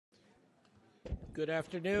Good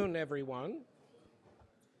afternoon, everyone.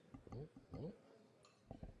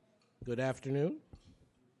 Good afternoon.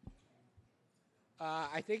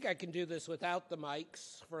 I think I can do this without the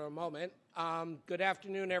mics for a moment. Good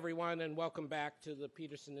afternoon, everyone, and welcome back to the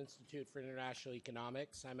Peterson Institute for International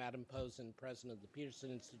Economics. I'm Adam Posen, president of the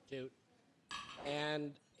Peterson Institute,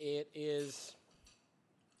 and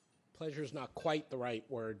pleasure is not quite the right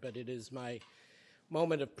word, but it is my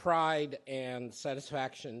moment of pride and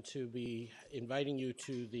satisfaction to be inviting you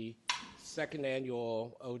to the second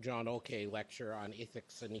annual O. John Okey Lecture on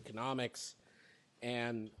Ethics and Economics.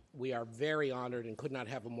 And we are very honored and could not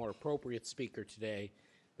have a more appropriate speaker today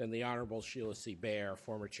than the Honorable Sheila C. Bair,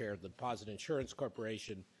 former chair of the Deposit Insurance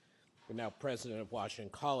Corporation and now president of Washington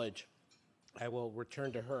College. I will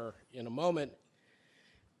return to her in a moment.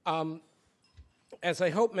 As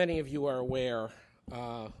I hope many of you are aware,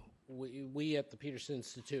 we at the Peterson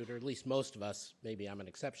Institute, or at least most of us, maybe I'm an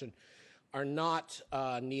exception, are not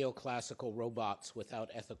neoclassical robots without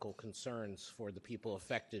ethical concerns for the people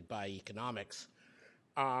affected by economics.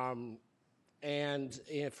 And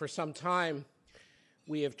for some time,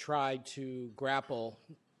 we have tried to grapple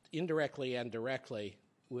indirectly and directly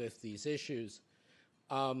with these issues.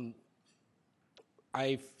 I've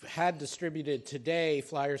had distributed today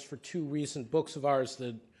flyers for two recent books of ours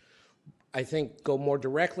that I think go more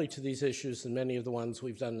directly to these issues than many of the ones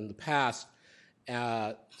we've done in the past.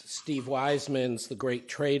 Steve Wiseman's The Great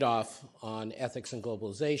Trade-Off on Ethics and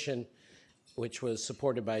Globalization, which was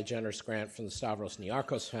supported by a generous grant from the Stavros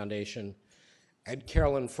Niarchos Foundation, and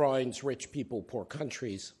Carolyn Freund's Rich People, Poor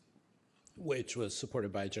Countries, which was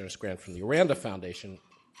supported by a generous grant from the Oranda Foundation.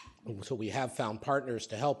 So we have found partners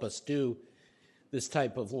to help us do this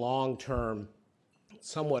type of long-term,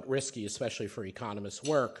 somewhat risky, especially for economists,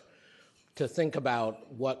 work, to think about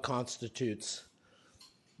what constitutes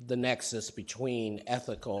the nexus between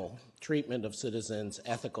ethical treatment of citizens,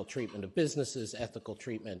 ethical treatment of businesses, ethical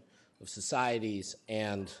treatment of societies,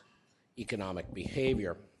 and economic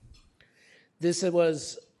behavior. This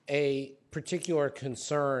was a particular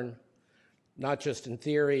concern, not just in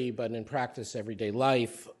theory, but in practice, everyday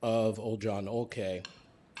life, of old John Okey.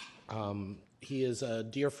 He is a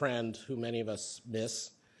dear friend who many of us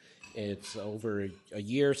miss. It's over a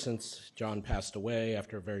year since John passed away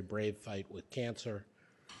after a very brave fight with cancer.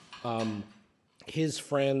 His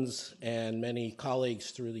friends and many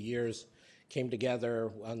colleagues through the years came together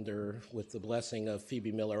with the blessing of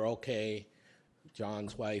Phoebe Miller Okey,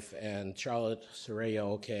 John's wife, and Charlotte Soraya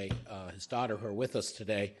Okey, his daughter, who are with us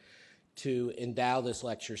today, to endow this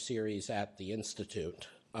lecture series at the Institute.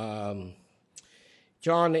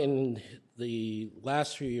 John, in the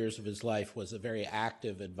last few years of his life, was a very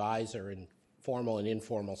active advisor in formal and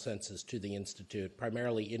informal senses to the Institute,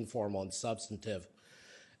 primarily informal and substantive,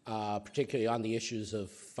 particularly on the issues of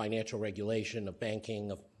financial regulation, of banking,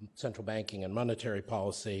 of central banking and monetary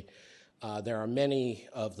policy. There are many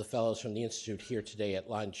of the fellows from the Institute here today at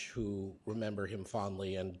lunch who remember him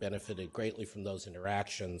fondly and benefited greatly from those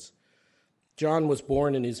interactions. John was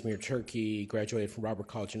born in Izmir, Turkey, graduated from Robert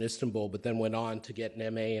College in Istanbul, but then went on to get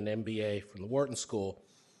an MA and MBA from the Wharton School.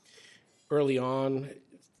 Early on,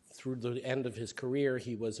 through the end of his career,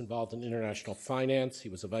 he was involved in international finance. He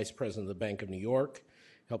was a vice president of the Bank of New York,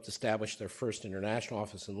 helped establish their first international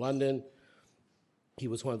office in London. He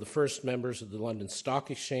was one of the first members of the London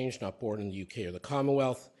Stock Exchange, not born in the UK or the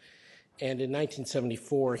Commonwealth. And in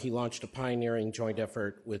 1974, he launched a pioneering joint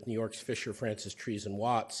effort with New York's Fisher, Francis, Trees, and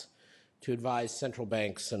Watts to advise central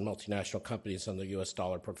banks and multinational companies on their US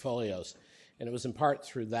dollar portfolios. And it was in part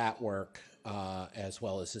through that work, as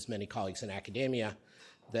well as his many colleagues in academia,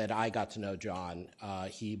 that I got to know John.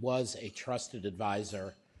 He was a trusted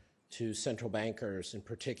advisor to central bankers, in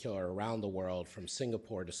particular around the world, from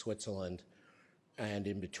Singapore to Switzerland and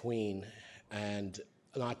in between, and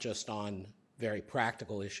not just on very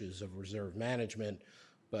practical issues of reserve management,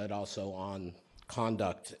 but also on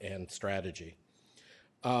conduct and strategy.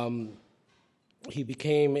 He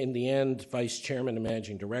became, in the end, vice chairman and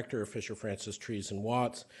managing director of Fisher, Francis, Trees, and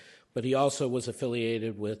Watts, but he also was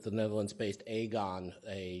affiliated with the Netherlands-based Aegon,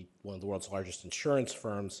 one of the world's largest insurance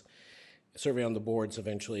firms, serving on the boards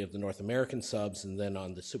eventually of the North American subs and then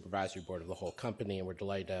on the supervisory board of the whole company. And we're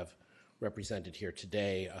delighted to have represented here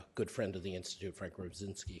today a good friend of the Institute, Frank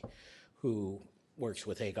Rubzinski, who works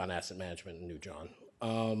with Aegon Asset Management and knew John.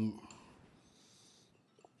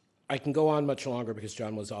 I can go on much longer because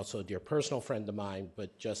John was also a dear personal friend of mine,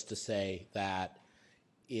 but just to say that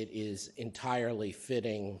it is entirely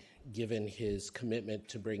fitting, given his commitment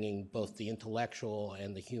to bringing both the intellectual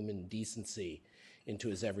and the human decency into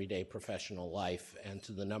his everyday professional life, and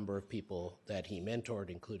to the number of people that he mentored,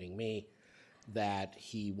 including me, that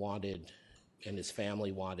he wanted and his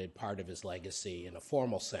family wanted part of his legacy in a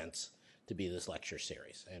formal sense to be this lecture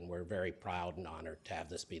series. And we're very proud and honored to have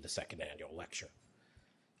this be the second annual lecture.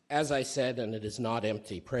 As I said, and it is not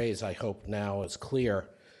empty praise, I hope now is clear,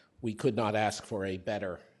 we could not ask for a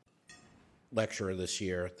better lecturer this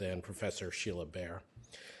year than Professor Sheila Bair.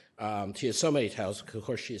 She has so many titles. Of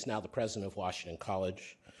course, she is now the president of Washington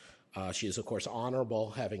College. She is, of course,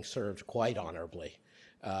 honorable, having served quite honorably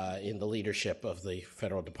in the leadership of the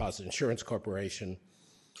Federal Deposit Insurance Corporation.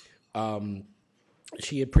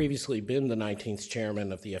 She had previously been the 19th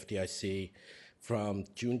chairman of the FDIC from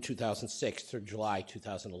June 2006 through July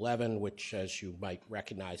 2011, which, as you might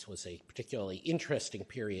recognize, was a particularly interesting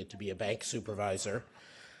period to be a bank supervisor.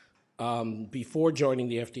 Before joining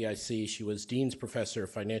the FDIC, she was Dean's Professor of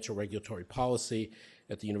Financial Regulatory Policy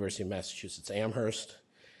at the University of Massachusetts Amherst.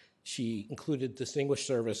 She included distinguished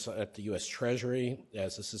service at the U.S. Treasury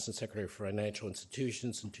as Assistant Secretary for Financial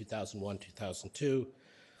Institutions in 2001-2002,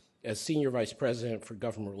 as Senior Vice President for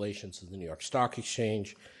Government Relations of the New York Stock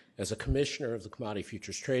Exchange, as a Commissioner of the Commodity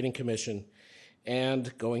Futures Trading Commission,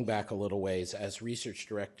 and going back a little ways as Research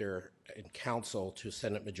Director and Counsel to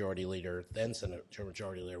Senate Majority Leader, then Senate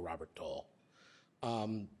Majority Leader Robert Dole.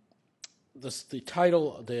 The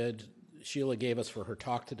title that Sheila gave us for her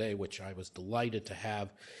talk today, which I was delighted to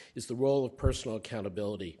have, is The Role of Personal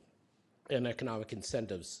Accountability and Economic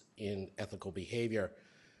Incentives in Ethical Behavior.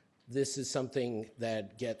 This is something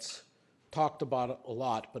that gets talked about a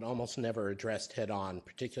lot, but almost never addressed head-on,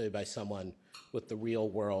 particularly by someone with the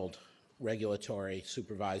real-world regulatory,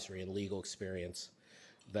 supervisory, and legal experience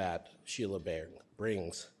that Sheila Bair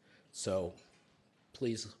brings. So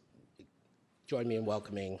please join me in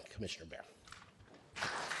welcoming Commissioner Bair.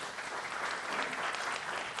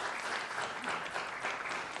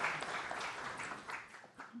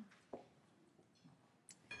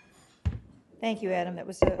 Thank you, Adam. That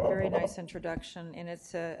was a very nice introduction, and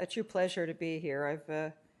it's a true pleasure to be here.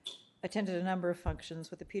 I've attended a number of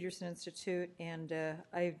functions with the Peterson Institute, and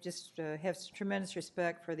I just have tremendous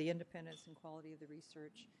respect for the independence and quality of the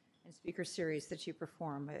research and speaker series that you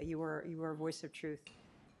perform. You are a voice of truth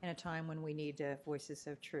in a time when we need voices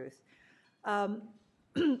of truth.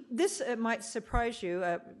 This might surprise you,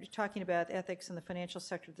 talking about ethics in the financial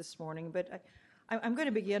sector this morning, but I'm going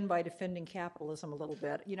to begin by defending capitalism a little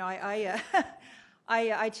bit. You know,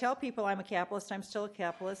 I tell people I'm a capitalist. I'm still a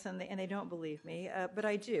capitalist, and they don't believe me, but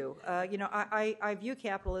I do. I view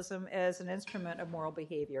capitalism as an instrument of moral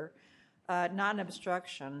behavior, not an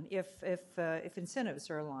obstruction. If incentives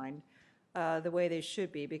are aligned the way they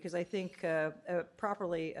should be, because I think a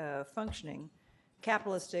properly functioning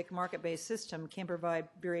capitalistic market-based system can provide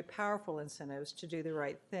very powerful incentives to do the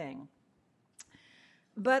right thing.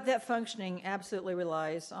 But that functioning absolutely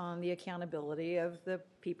relies on the accountability of the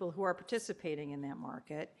people who are participating in that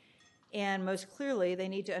market. And most clearly, they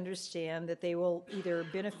need to understand that they will either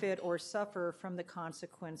benefit or suffer from the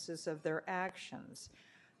consequences of their actions.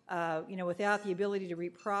 Without the ability to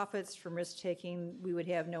reap profits from risk-taking, we would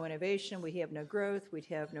have no innovation, we'd have no growth, we'd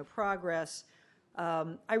have no progress.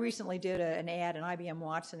 I recently did an ad, an IBM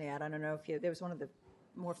Watson ad. I don't know if it was one of the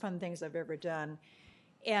more fun things I've ever done.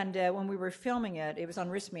 And when we were filming it, it was on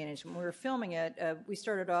risk management. When we were filming it, we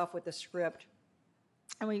started off with the script,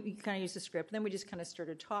 and we kind of used the script. And then we just kind of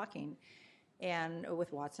started talking, and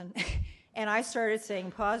with Watson, and I started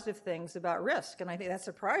saying positive things about risk. And I think that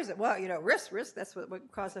surprised it. Well, risk, that's what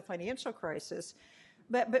caused the financial crisis.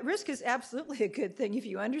 But risk is absolutely a good thing if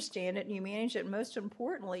you understand it and you manage it. And most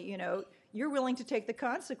importantly, you're willing to take the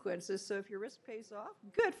consequences. So if your risk pays off,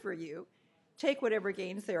 good for you. Take whatever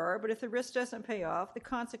gains there are, but if the risk doesn't pay off, the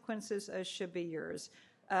consequences should be yours,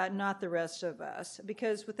 not the rest of us.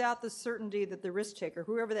 Because without the certainty that the risk taker,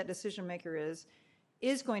 whoever that decision maker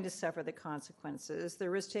is going to suffer the consequences, the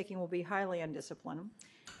risk taking will be highly undisciplined.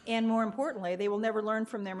 And more importantly, they will never learn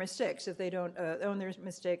from their mistakes. If they don't own their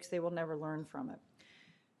mistakes, they will never learn from it.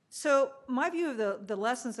 So my view of the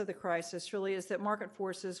lessons of the crisis really is that market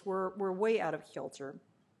forces were way out of kilter.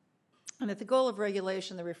 And that the goal of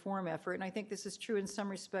regulation, the reform effort, and I think this is true in some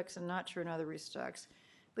respects and not true in other respects,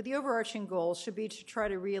 but the overarching goal should be to try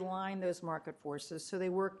to realign those market forces so they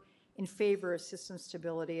work in favor of system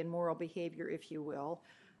stability and moral behavior, if you will,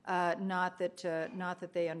 not that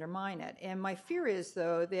they undermine it. And my fear is,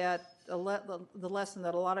 though, that the lesson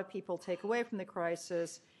that a lot of people take away from the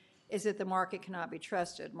crisis is that the market cannot be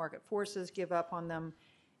trusted. Market forces give up on them,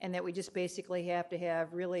 and that we just basically have to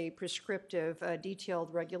have really prescriptive,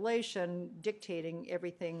 detailed regulation dictating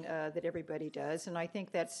everything that everybody does. And I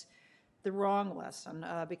think that's the wrong lesson,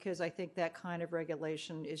 because I think that kind of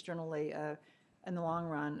regulation is generally, in the long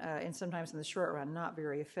run, and sometimes in the short run, not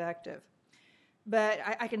very effective. But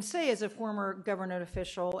I can say as a former government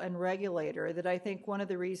official and regulator that I think one of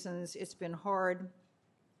the reasons it's been hard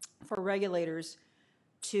for regulators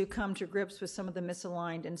to come to grips with some of the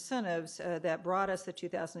misaligned incentives that brought us the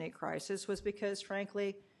 2008 crisis was because,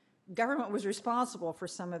 frankly, government was responsible for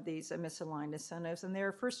some of these misaligned incentives, and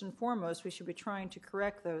there, first and foremost, we should be trying to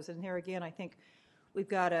correct those. And here again, I think we've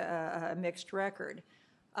got a mixed record.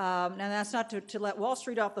 Now, that's not to let Wall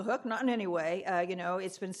Street off the hook, not in any way.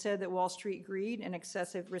 It's been said that Wall Street greed and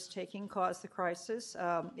excessive risk-taking caused the crisis,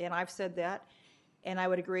 and I've said that, and I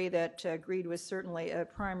would agree that greed was certainly a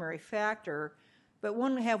primary factor. But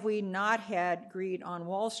when have we not had greed on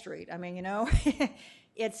Wall Street? I mean, so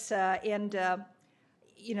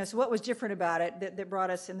what was different about it that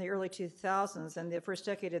brought us in the early 2000s and the first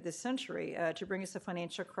decade of this century to bring us the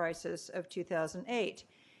financial crisis of 2008?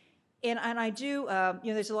 And I do,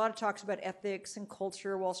 there's a lot of talks about ethics and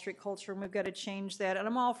culture, Wall Street culture, and we've got to change that, and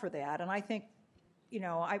I'm all for that. And I think, you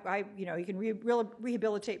can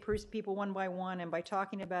rehabilitate people one by one, and by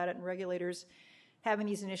talking about it and regulators having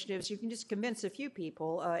these initiatives, you can just convince a few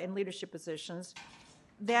people in leadership positions.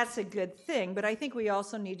 That's a good thing, but I think we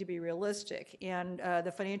also need to be realistic. And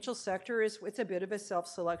the financial sector it's a bit of a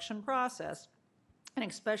self-selection process, and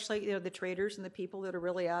especially the traders and the people that are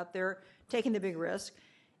really out there taking the big risk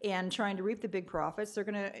and trying to reap the big profits. They're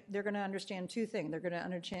going to understand two things. They're going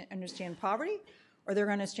to understand poverty, or they're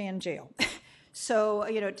going to understand jail. So,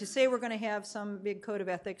 to say we're going to have some big code of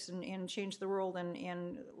ethics and change the world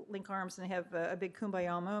and link arms and have a big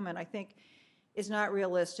kumbaya moment, I think is not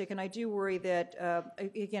realistic. And I do worry that,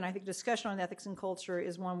 again, I think discussion on ethics and culture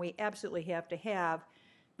is one we absolutely have to have,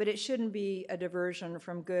 but it shouldn't be a diversion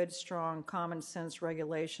from good, strong, common sense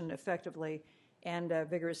regulation effectively and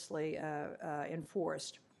vigorously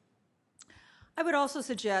enforced. I would also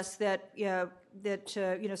suggest that,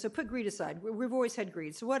 so put greed aside. We've always had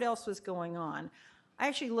greed. So what else was going on?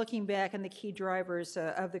 Actually, looking back on the key drivers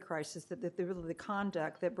of the crisis, the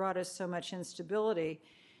conduct that brought us so much instability,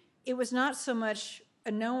 it was not so much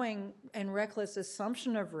a knowing and reckless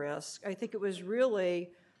assumption of risk. I think it was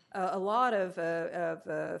really a lot of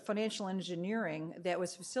financial engineering that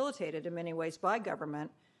was facilitated in many ways by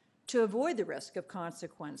government to avoid the risk of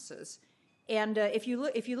consequences. And if you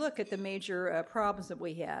look at the major problems that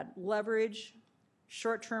we had, leverage,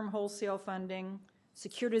 short-term wholesale funding,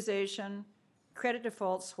 securitization, credit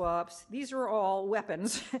default swaps, these are all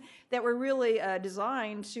weapons that were really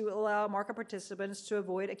designed to allow market participants to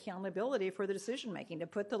avoid accountability for the decision-making, to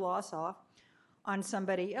put the loss off on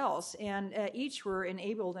somebody else. And each were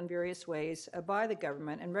enabled in various ways by the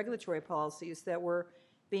government and regulatory policies that were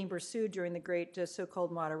being pursued during the great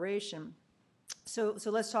so-called moderation. So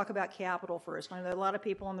let's talk about capital first. I know there are a lot of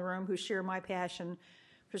people in the room who share my passion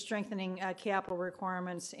for strengthening capital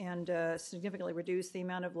requirements and significantly reduce the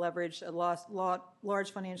amount of leverage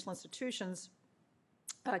large financial institutions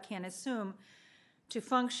can assume to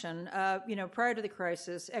function. Prior to the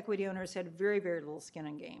crisis, equity owners had very, very little skin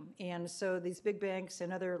in the game. And so these big banks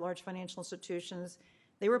and other large financial institutions,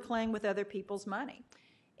 they were playing with other people's money.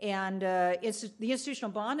 And the institutional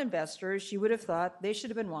bond investors, you would have thought they should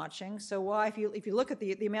have been watching. So why, if you look at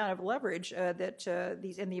the amount of leverage that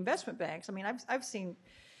these and the investment banks, I mean, I've seen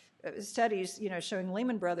studies, showing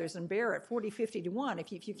Lehman Brothers and Bair at 40, 50 to 1.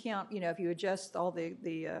 If you count, if you adjust all the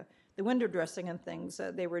window dressing and things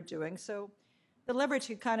they were doing, so the leverage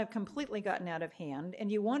had kind of completely gotten out of hand.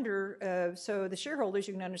 And you wonder, so the shareholders,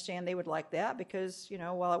 you can understand they would like that because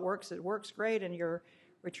while it works great, and your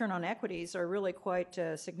return on equities are really quite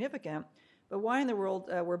significant. But why in the world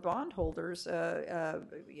were bondholders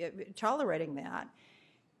tolerating that?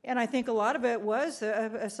 And I think a lot of it was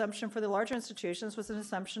an assumption for the larger institutions was an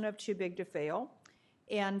assumption of too big to fail.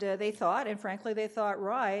 And they thought, and frankly they thought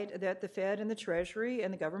right, that the Fed and the Treasury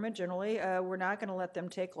and the government generally were not going to let them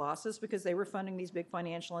take losses because they were funding these big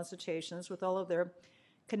financial institutions with all of their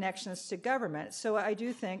connections to government. So I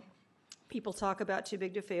do think people talk about too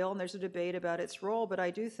big to fail, and there's a debate about its role, but I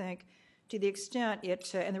do think to the extent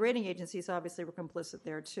and the rating agencies obviously were complicit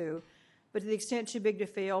there too, but to the extent too big to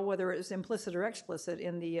fail, whether it was implicit or explicit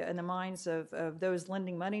in the minds of those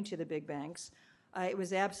lending money to the big banks, it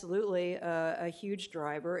was absolutely a huge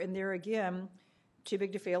driver. And there again, too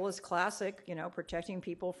big to fail is classic, protecting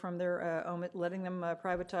people from their letting them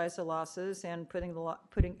privatize the losses and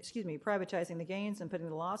privatizing the gains and putting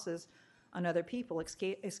the losses on other people,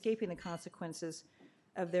 escaping the consequences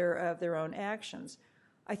of their own actions.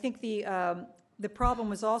 I think the problem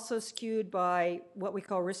was also skewed by what we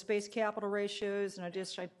call risk-based capital ratios, and I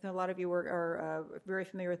know a lot of you are very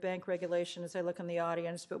familiar with bank regulation as I look in the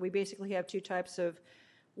audience, but we basically have two types of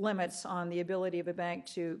limits on the ability of a bank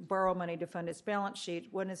to borrow money to fund its balance sheet.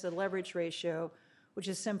 One is a leverage ratio, which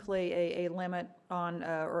is simply a limit on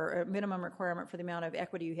or a minimum requirement for the amount of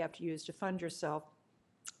equity you have to use to fund yourself.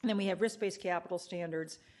 And then we have risk-based capital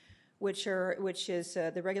standards, which is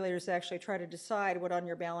the regulators actually try to decide what on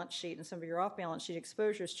your balance sheet and some of your off-balance sheet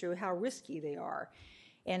exposures to how risky they are.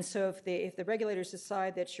 And so if the regulators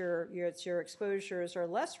decide that your exposures are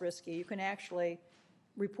less risky, you can actually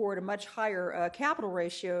report a much higher capital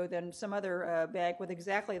ratio than some other bank with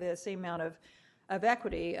exactly the same amount of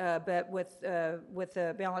equity, but with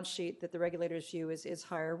a balance sheet that the regulators view is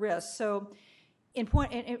higher risk. So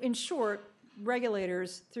in short,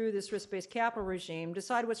 regulators, through this risk-based capital regime,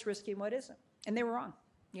 decide what's risky and what isn't. And they were wrong.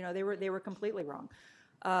 They were completely wrong.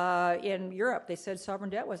 In Europe, they said sovereign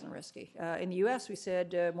debt wasn't risky. In the U.S., we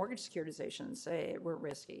said mortgage securitizations weren't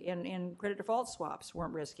risky. And credit default swaps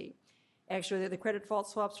weren't risky. Actually, the credit default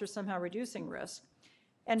swaps are somehow reducing risk.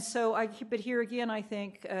 And so, but here again, I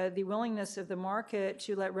think the willingness of the market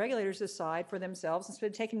to let regulators decide for themselves,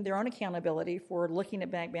 instead of taking their own accountability for looking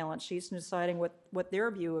at bank balance sheets and deciding what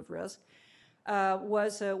their view of risk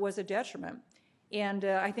was a detriment. And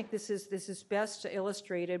I think this is best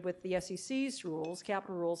illustrated with the SEC's rules,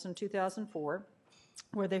 capital rules in 2004,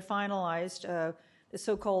 where they finalized the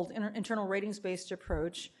so-called internal ratings-based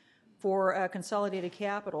approach for consolidated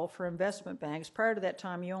capital for investment banks. Prior to that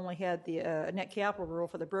time, you only had the net capital rule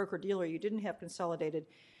for the broker-dealer. You didn't have consolidated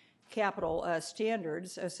capital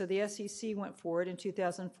standards. So the SEC went forward in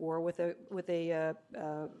 2004 with a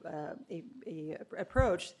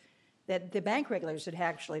approach that the bank regulators had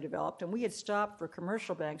actually developed, and we had stopped for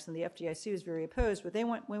commercial banks, and the FDIC was very opposed. But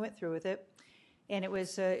we went through with it, and it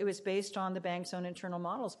was based on the bank's own internal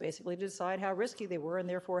models, basically, to decide how risky they were and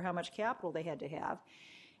therefore how much capital they had to have.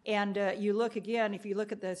 And you look again, if you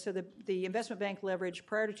look at the investment bank leverage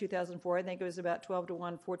prior to 2004, I think it was about 12 to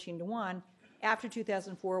 1, 14 to 1. After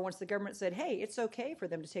 2004, once the government said, hey, it's okay for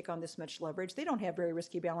them to take on this much leverage, they don't have very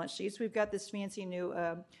risky balance sheets. We've got this fancy new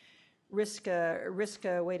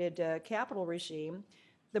risk-weighted capital regime.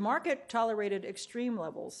 The market tolerated extreme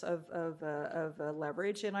levels of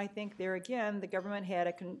leverage, and I think there again, the government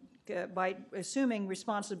had by assuming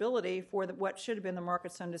responsibility for what should have been the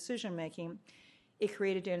market's own decision-making, it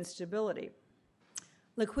created instability.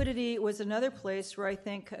 Liquidity was another place where I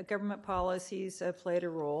think government policies played a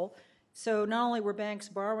role. So not only were banks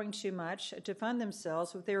borrowing too much to fund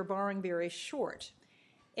themselves, but they were borrowing very short.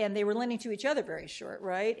 And they were lending to each other very short,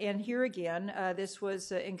 right? And here again, this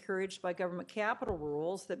was encouraged by government capital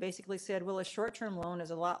rules that basically said, well, a short-term loan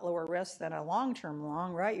is a lot lower risk than a long-term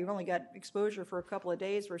loan, right? You've only got exposure for a couple of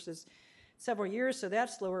days versus several years, so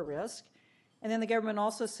that's lower risk. And then the government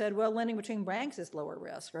also said, well, lending between banks is lower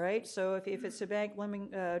risk, right? So if it's a bank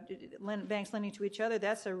banks lending to each other,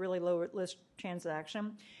 that's a really low risk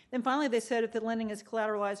transaction. Then finally, they said if the lending is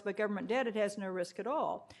collateralized by government debt, it has no risk at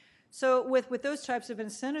all. So with those types of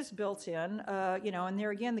incentives built in, and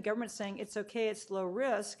there again, the government's saying it's okay, it's low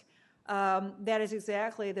risk. That is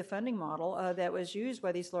exactly the funding model that was used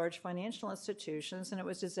by these large financial institutions, and it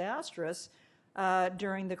was disastrous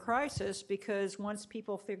during the crisis because once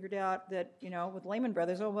people figured out that, with Lehman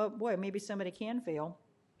Brothers, oh, well, boy, maybe somebody can fail.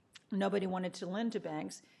 Nobody wanted to lend to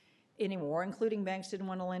banks anymore, including banks didn't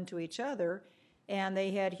want to lend to each other. And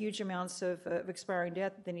they had huge amounts of expiring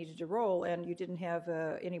debt that they needed to roll, and you didn't have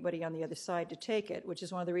anybody on the other side to take it, which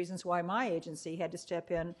is one of the reasons why my agency had to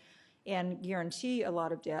step in and guarantee a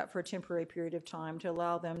lot of debt for a temporary period of time to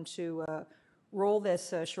allow them to roll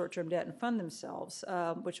this short-term debt and fund themselves,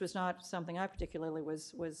 which was not something I particularly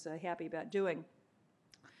was happy about doing.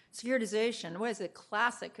 Securitization was a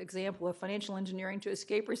classic example of financial engineering to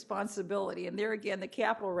escape responsibility, and there again, the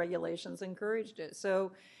capital regulations encouraged it.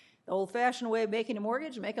 So the old-fashioned way of making a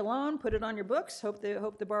mortgage, make a loan, put it on your books, hope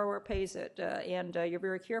the borrower pays it. And you're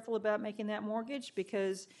very careful about making that mortgage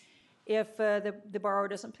because if the borrower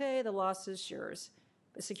doesn't pay, the loss is yours.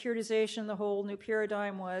 But securitization, the whole new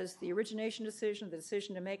paradigm was the origination decision, the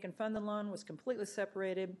decision to make and fund the loan was completely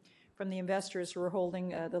separated from the investors who were holding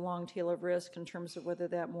the long tail of risk in terms of whether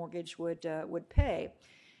that mortgage would pay.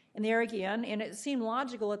 And there again, and it seemed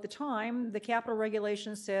logical at the time, the capital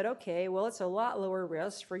regulations said, okay, well, it's a lot lower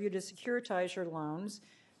risk for you to securitize your loans.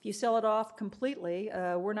 If you sell it off completely,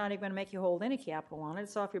 we're not even going to make you hold any capital on it.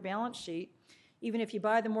 It's off your balance sheet. Even if you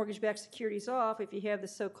buy the mortgage-backed securities off, if you have the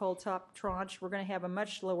so-called top tranche, we're going to have a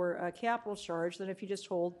much lower capital charge than if you just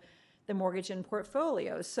hold the mortgage in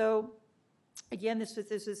portfolio. So again, this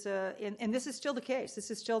is and this is still the case.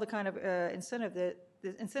 This is still the kind of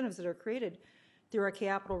incentives that are created through our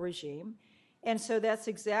capital regime. And so that's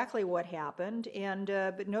exactly what happened. And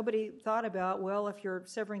but nobody thought about, well, if you're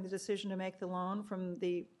severing the decision to make the loan from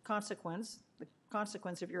the consequence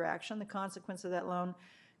of your action, the consequence of that loan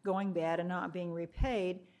going bad and not being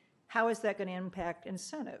repaid, how is that going to impact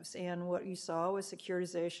incentives? And what you saw was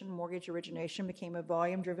securitization, mortgage origination became a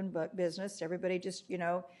volume-driven business. Everybody just,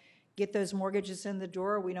 get those mortgages in the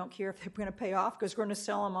door. We don't care if they're going to pay off because we're going to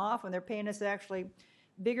sell them off, and they're paying us actually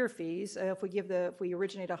bigger fees. If we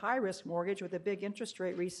originate a high-risk mortgage with a big interest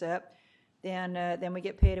rate reset, then we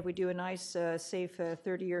get paid if we do a nice, safe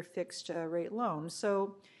 30-year fixed rate loan.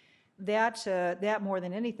 So that more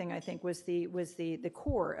than anything, I think, was the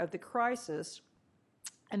core of the crisis.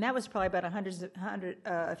 And that was probably about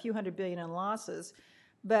a few hundred billion in losses.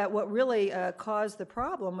 But what really caused the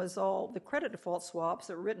problem was all the credit default swaps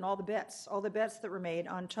that were written, all the bets that were made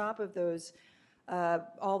on top of those,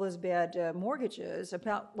 all those bad mortgages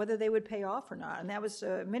about whether they would pay off or not. And that was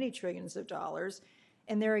many trillions of dollars.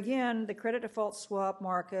 And there again, the credit default swap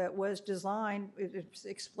market was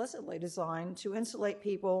explicitly designed to insulate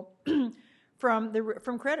people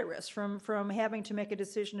from credit risk, from having to make a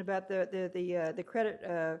decision about the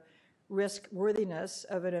credit risk worthiness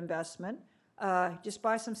of an investment, just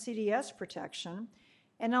by some CDS protection.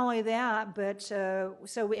 And not only that, but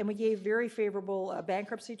we gave very favorable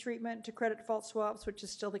bankruptcy treatment to credit default swaps, which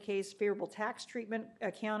is still the case, favorable tax treatment,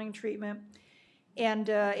 accounting treatment, and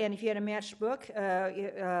if you had a matched book,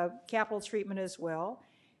 capital treatment as well.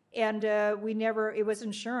 And it was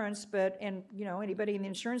insurance, anybody in the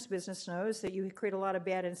insurance business knows that you create a lot of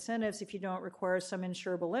bad incentives if you don't require some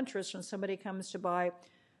insurable interest. When somebody comes to buy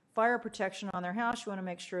fire protection on their house, you want to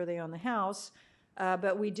make sure they own the house.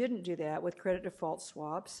 But we didn't do that with credit default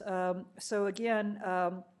swaps. So again,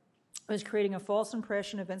 it was creating a false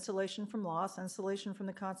impression of insulation from loss, insulation from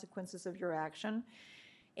the consequences of your action.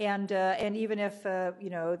 And even if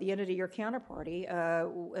the entity, your counterparty,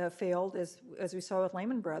 failed, as we saw with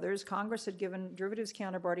Lehman Brothers, Congress had given derivatives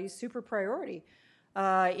counterparties super priority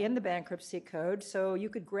in the bankruptcy code, so you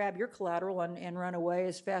could grab your collateral and run away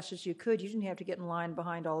as fast as you could. You didn't have to get in line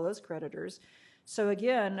behind all those creditors. So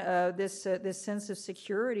again, this sense of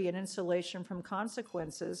security and insulation from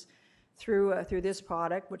consequences through this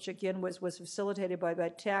product, which again was facilitated by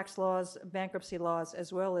tax laws, bankruptcy laws,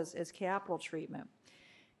 as well as capital treatment.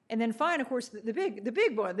 And then finally, of course, the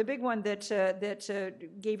big one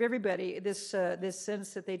that gave everybody this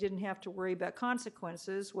sense that they didn't have to worry about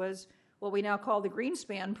consequences was what we now call the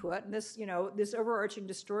Greenspan put, and this overarching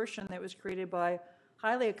distortion that was created by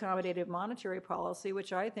highly accommodative monetary policy,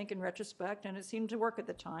 which I think in retrospect, and it seemed to work at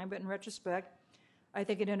the time, but in retrospect, I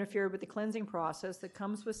think it interfered with the cleansing process that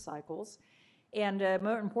comes with cycles. And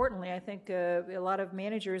more importantly, I think a lot of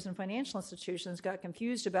managers and financial institutions got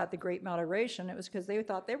confused about the Great Moderation. It was because they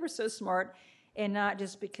thought they were so smart, and not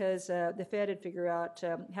just because the Fed had figured out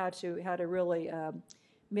how to really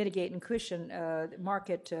mitigate and cushion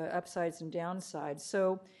market upsides and downsides.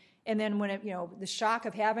 So, and then when the shock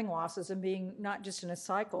of having losses and being not just in a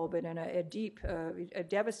cycle but in a deep, a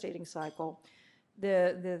devastating cycle,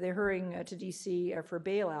 the hurrying to D.C. For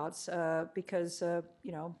bailouts because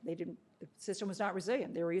they didn't. The system was not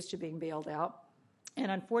resilient. They were used to being bailed out.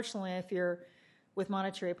 And unfortunately, if you're with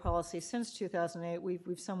monetary policy since 2008,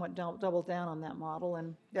 we've somewhat doubled down on that model,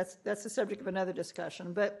 and that's the subject of another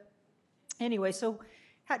discussion. But anyway, so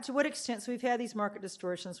to what extent? So we've had these market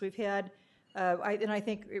distortions. We've had, I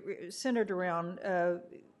think, centered around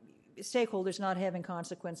stakeholders not having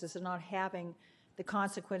consequences and not having the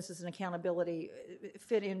consequences and accountability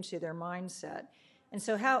fit into their mindset. And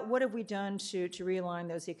so what have we done to realign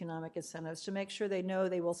those economic incentives to make sure they know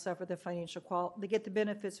they will suffer the they get the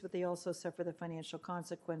benefits, but they also suffer the financial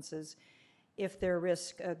consequences if their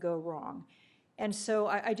risks go wrong? And so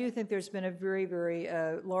I do think there's been a very, very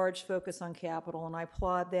large focus on capital, and I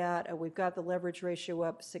applaud that. We've got the leverage ratio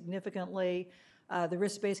up significantly. The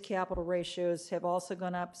risk-based capital ratios have also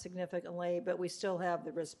gone up significantly, but we still have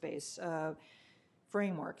the risk-based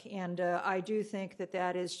framework. And I do think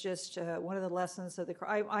that is just one of the lessons of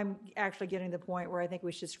I'm actually getting to the point where I think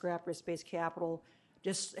we should scrap risk-based capital,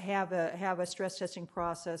 just have a stress testing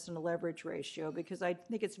process and a leverage ratio, because I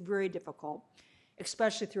think it's very difficult,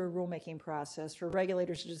 especially through a rulemaking process, for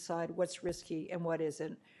regulators to decide what's risky and what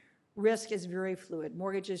isn't. Risk is very fluid.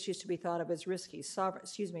 Mortgages used to be thought of as risky,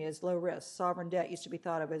 as low risk. Sovereign debt used to be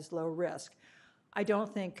thought of as low risk. I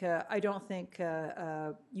don't think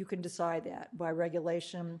you can decide that by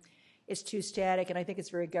regulation. It's too static, and I think it's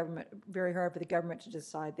very hard for the government to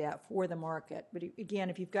decide that for the market. But again,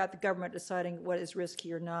 if you've got the government deciding what is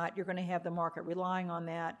risky or not, you're going to have the market relying on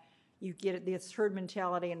that. You get this herd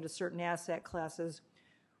mentality into certain asset classes,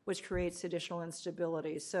 which creates additional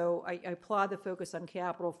instability. So I applaud the focus on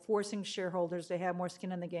capital, forcing shareholders to have more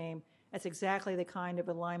skin in the game. That's exactly the kind of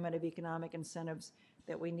alignment of economic incentives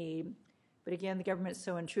that we need. But again, the government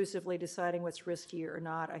so intrusively deciding what's risky or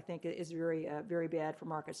not, I think is very bad for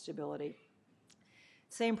market stability.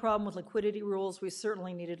 Same problem with liquidity rules. We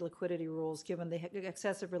certainly needed liquidity rules given the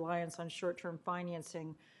excessive reliance on short-term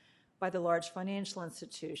financing by the large financial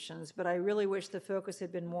institutions. But I really wish the focus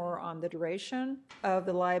had been more on the duration of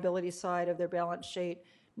the liability side of their balance sheet,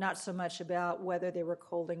 not so much about whether they were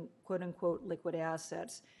holding quote-unquote liquid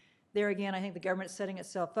assets. There again, I think the government's setting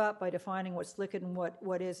itself up by defining what's liquid and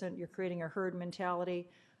what isn't. You're creating a herd mentality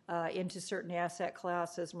into certain asset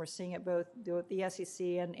classes, and we're seeing it both the SEC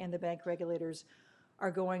and the bank regulators are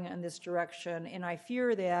going in this direction. And I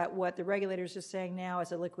fear that what the regulators are saying now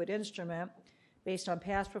is a liquid instrument based on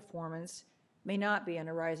past performance may not be in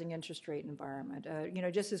a rising interest rate environment.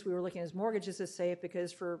 Just as we were looking at mortgages as safe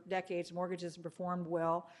because for decades mortgages have performed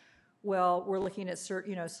well, we're looking at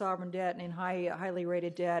sovereign debt and highly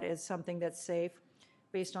rated debt as something that's safe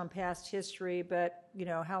based on past history. But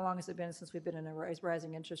how long has it been since we've been in a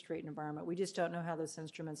rising interest rate environment? We just don't know how those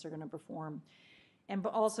instruments are going to perform. And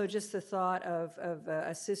also just the thought of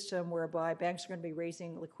a system whereby banks are going to be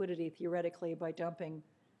raising liquidity theoretically by dumping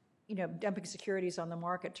securities on the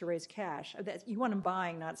market to raise cash. You want them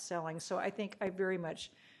buying, not selling. So I think I very much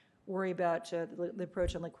worry about the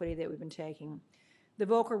approach on liquidity that we've been taking. The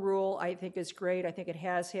Volcker rule, I think, is great. I think it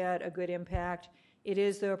has had a good impact. It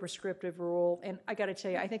is, though, a prescriptive rule. And I got to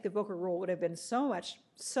tell you, I think the Volcker rule would have been so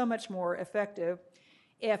much more effective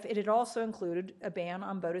if it had also included a ban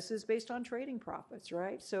on bonuses based on trading profits,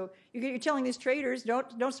 right? So you're telling these traders,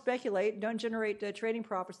 don't speculate, don't generate trading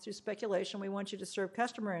profits through speculation. We want you to serve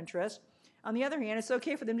customer interest. On the other hand, it's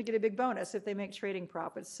okay for them to get a big bonus if they make trading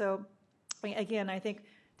profits. So again, I think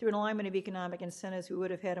through an alignment of economic incentives, we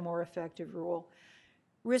would have had a more effective rule.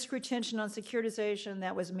 Risk retention on securitization,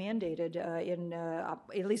 that was mandated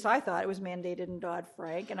at least I thought it was mandated in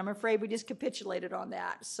Dodd-Frank, and I'm afraid we just capitulated on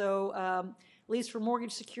that. So at least for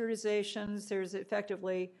mortgage securitizations, there's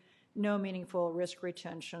effectively no meaningful risk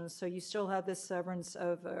retention. So you still have this severance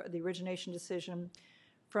of the origination decision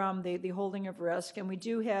from the holding of risk, and we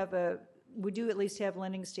do at least have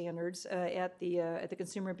lending standards at the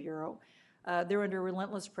Consumer Bureau. They're under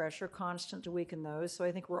relentless pressure, constant to weaken those. So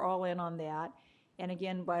I think we're all in on that. And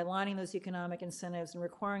again, by aligning those economic incentives and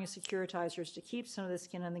requiring securitizers to keep some of the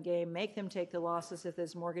skin in the game, make them take the losses if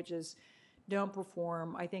those mortgages don't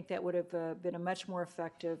perform, I think that would have been a much more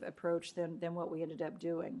effective approach than what we ended up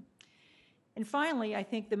doing. And finally, I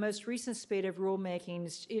think the most recent spate of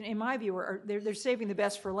rulemakings, in my view, they're saving the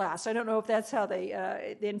best for last. I don't know if that's how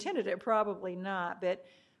they intended it, probably not. But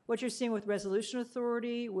what you're seeing with resolution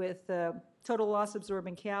authority, with total loss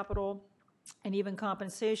absorbing capital, and even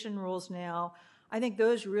compensation rules now, I think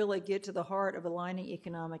those really get to the heart of aligning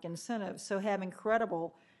economic incentives. So having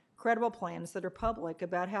credible plans that are public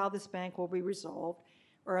about how this bank will be resolved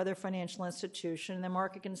or other financial institution, the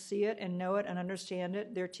market can see it and know it and understand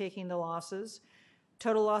it. They're taking the losses.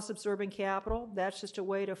 Total loss absorbing capital, that's just a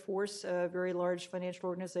way to force very large financial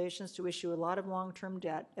organizations to issue a lot of long-term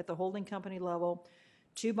debt at the holding company level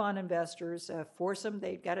to bond investors, force them,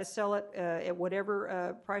 they've got to sell it at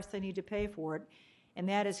whatever price they need to pay for it. And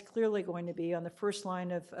that is clearly going to be on the first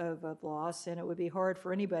line of loss, and it would be hard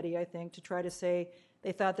for anybody, I think, to try to say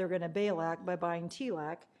they thought they were going to bail by buying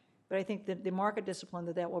TLAC. But I think that the market discipline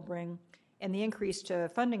that will bring and the increased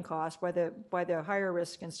funding costs by the higher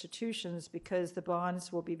risk institutions, because the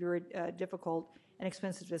bonds will be very difficult and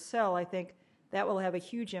expensive to sell, I think that will have a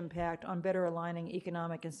huge impact on better aligning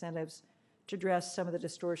economic incentives to address some of the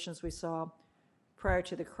distortions we saw prior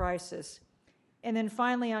to the crisis. And then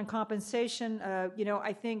finally on compensation,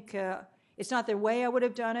 I think it's not the way I would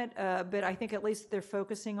have done it, but I think at least they're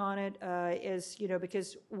focusing on it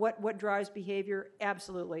because what drives behavior?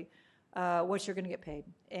 Absolutely. What you're going to get paid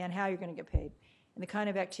and how you're going to get paid and the kind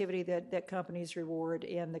of activity that companies reward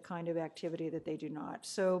and the kind of activity that they do not.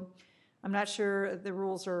 So I'm not sure the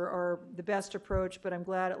rules are the best approach, but I'm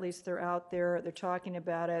glad at least they're out there. They're talking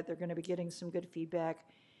about it. They're going to be getting some good feedback.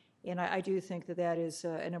 And I do think that is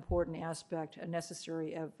an important aspect,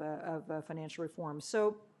 necessary of financial reform.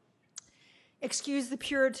 So excuse the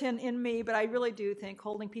Puritan in me, but I really do think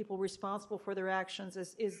holding people responsible for their actions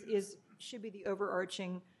should be the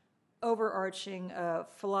overarching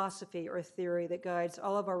philosophy or theory that guides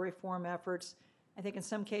all of our reform efforts. I think in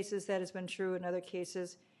some cases that has been true. In other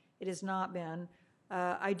cases, it has not been.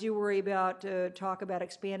 I do worry about talk about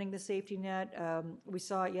expanding the safety net. We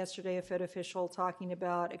saw it yesterday, a Fed official talking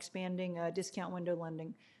about expanding discount window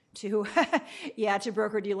lending to to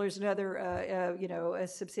broker dealers and other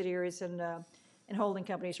subsidiaries and holding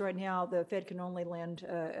companies. Right now, the Fed can only lend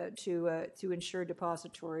to insured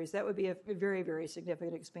depositories. That would be a very, very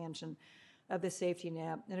significant expansion of the safety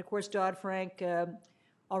net. And of course, Dodd-Frank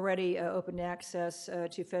already opened access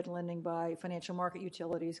to Fed lending by financial market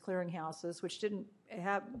utilities, clearinghouses, which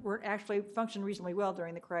weren't actually functioned reasonably well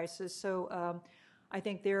during the crisis. So I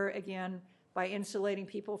think there, again, by insulating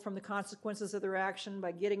people from the consequences of their action,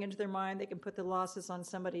 by getting into their mind they can put the losses on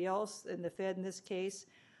somebody else, and the Fed in this case,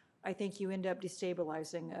 I think you end up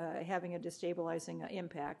having a destabilizing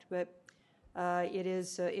impact. But it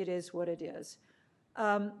is what it is.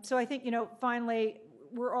 So I think, finally,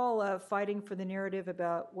 we're all fighting for the narrative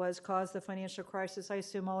about what caused the financial crisis. I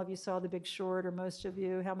assume all of you saw The Big Short, or most of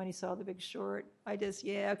you. How many saw The Big Short?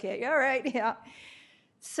 Okay, all right, yeah.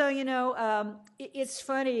 So, it's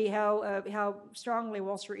funny how strongly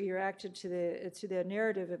Wall Street reacted to the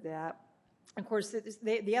narrative of that. Of course,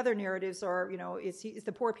 the other narratives are, it's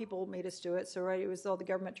the poor people made us do it. So, right, it was all the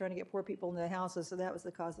government trying to get poor people into the houses, so that was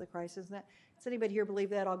the cause of the crisis. Does anybody here believe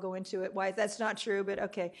that? I'll go into it. Why that's not true, but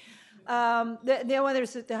okay. The one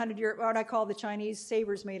there's the 100-year, what I call the Chinese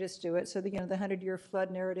savers made us do it. So the 100-year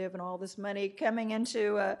flood narrative and all this money coming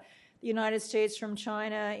into the United States from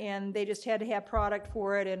China, and they just had to have product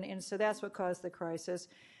for it, and so that's what caused the crisis.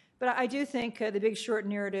 But I do think the Big Short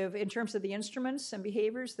narrative, in terms of the instruments and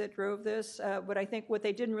behaviors that drove this, but I think what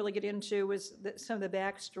they didn't really get into was some of the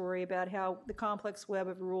backstory about how the complex web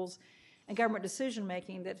of rules and government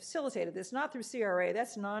decision-making that facilitated this, not through CRA,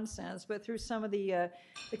 that's nonsense, but through some of the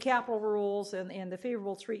capital rules and the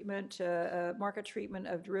favorable treatment, market treatment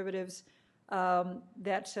of derivatives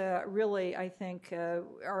that really, I think,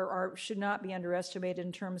 should not be underestimated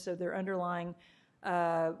in terms of their underlying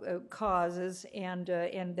causes, and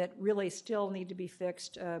that really still need to be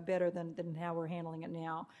fixed better than how we're handling it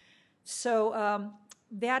now. So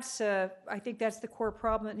I think that's the core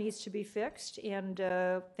problem that needs to be fixed. And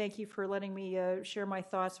thank you for letting me share my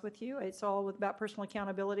thoughts with you. It's all about personal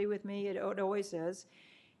accountability with me. It always is.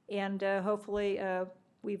 And hopefully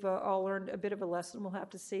we've all learned a bit of a lesson. We'll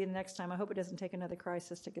have to see the next time. I hope it doesn't take another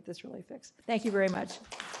crisis to get this really fixed. Thank you very much.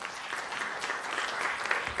 Thank you very much.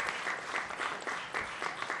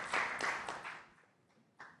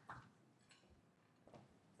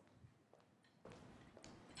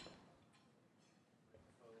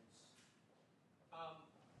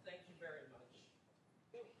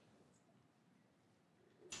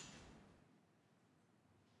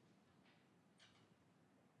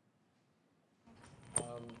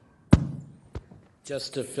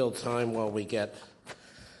 Just to fill time while we get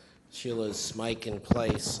Sheila's mic in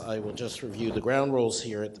place, I will just review the ground rules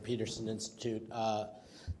here at the Peterson Institute.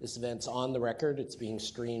 This event's on the record. It's being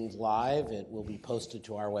streamed live. It will be posted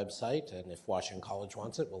to our website, and if Washington College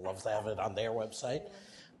wants it, we'll love to have it on their website.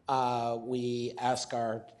 We ask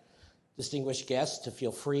our distinguished guests to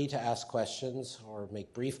feel free to ask questions or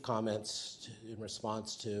make brief comments in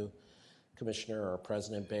response to Commissioner or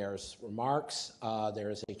President Bair's remarks. There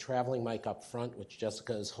is a traveling mic up front, which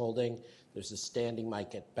Jessica is holding. There's a standing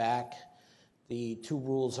mic at back. The two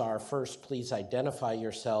rules are, first, please identify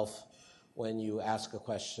yourself when you ask a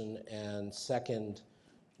question, and second,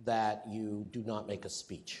 that you do not make a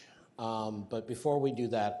speech. But before we do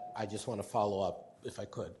that, I just want to follow up, if I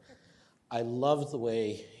could. I love the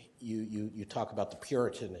way you talk about the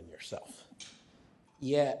Puritan in yourself.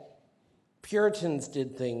 Yet, Puritans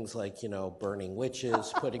did things like, burning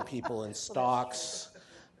witches, putting people in stocks,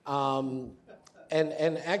 and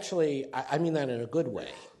actually, I mean that in a good way.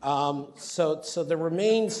 So there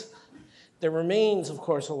remains, of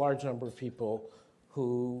course, a large number of people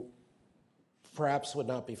who perhaps would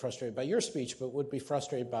not be frustrated by your speech, but would be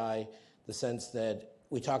frustrated by the sense that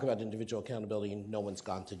we talk about individual accountability and no one's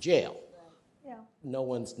gone to jail. Yeah. No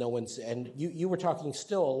one's, and you were talking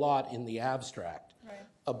still a lot in the abstract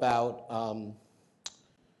about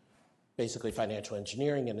basically financial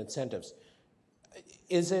engineering and incentives.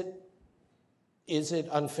 Is it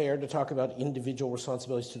unfair to talk about individual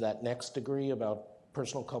responsibilities to that next degree about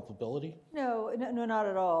personal culpability? No, not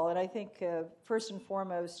at all. And I think first and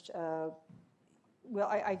foremost,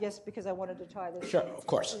 I guess because I wanted to tie this sure, of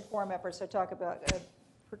course. reform efforts, I talk about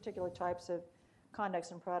particular types of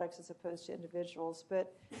conducts and products as opposed to individuals.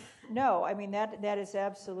 But no, I mean that is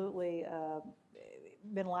absolutely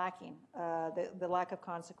been lacking, the lack of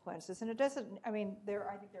consequences. And it doesn't, I think there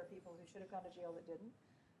are people who should have gone to jail that didn't.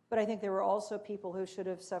 But I think there were also people who should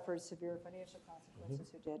have suffered severe financial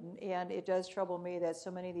consequences who didn't. And it does trouble me that so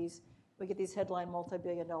many of these, we get these headline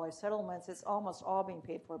multi-billion-dollar settlements, it's almost all being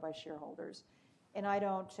paid for by shareholders. And I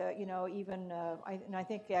don't, and I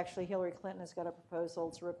think actually Hillary Clinton has got a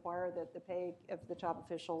proposal to require that the pay of the top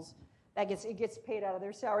officials, it gets paid out of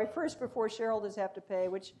their salary first before shareholders have to pay,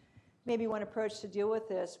 which may be one approach to deal with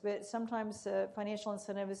this. But sometimes financial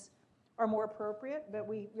incentives are more appropriate, but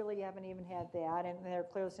we really haven't even had that. And there are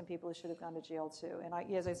clearly some people who should have gone to jail too. And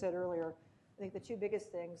as I said earlier, I think the two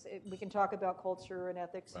biggest things, we can talk about culture and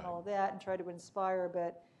ethics and all of that and try to inspire,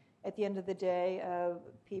 but at the end of the day,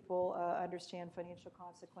 people understand financial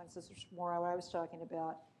consequences, which is more what I was talking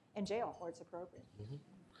about, and jail where it's appropriate.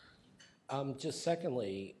 Just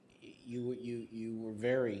secondly, you were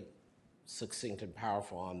very succinct and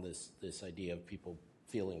powerful on this idea of people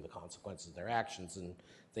feeling the consequences of their actions and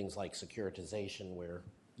things like securitization where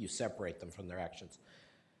you separate them from their actions.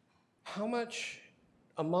 How much,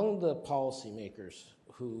 among the policymakers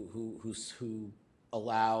who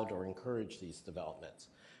allowed or encouraged these developments,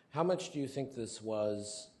 how much do you think this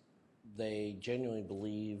was, they genuinely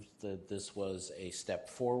believed that this was a step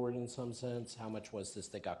forward in some sense? How much was this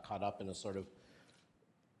they got caught up in a sort of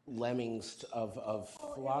lemmings of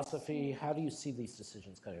philosophy? How do you see these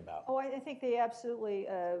decisions coming about? Oh, I think they absolutely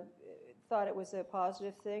thought it was a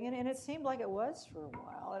positive thing, and it seemed like it was for a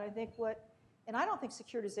while. And I think and I don't think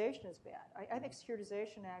securitization is bad. I think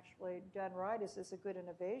securitization actually done right is a good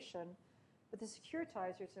innovation, but the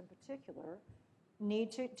securitizers in particular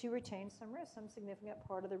need to retain some risk, some significant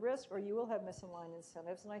part of the risk, or you will have misaligned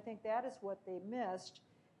incentives. And I think that is what they missed.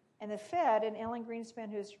 And the Fed, and Ellen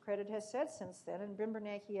Greenspan, whose credit, has said since then, and Ben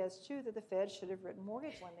Bernanke has too, that the Fed should have written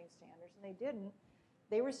mortgage lending standards, and they didn't.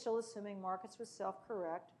 They were still assuming markets would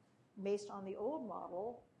self-correct based on the old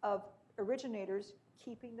model of originators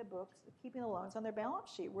keeping the loans on their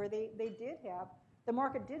balance sheet, where the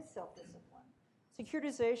market did self-discipline.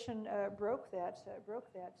 Securitization broke that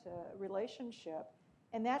relationship,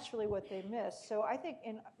 and that's really what they missed. So I think,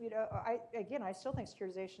 I still think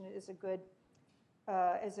securitization is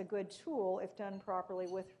a good tool if done properly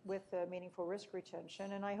with meaningful risk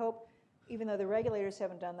retention. And I hope, even though the regulators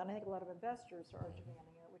haven't done that, I think a lot of investors are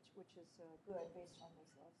demanding it, which is good based on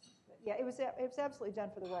these lessons. But yeah, it was absolutely done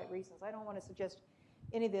for the right reasons. I don't want to suggest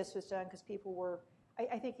any of this was done because people were.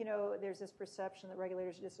 I think, there's this perception that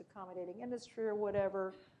regulators are just accommodating industry or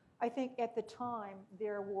whatever. I think at the time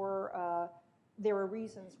there were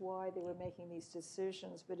reasons why they were making these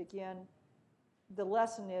decisions. But again, the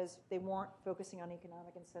lesson is they weren't focusing on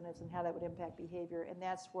economic incentives and how that would impact behavior. And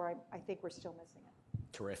that's where I think we're still missing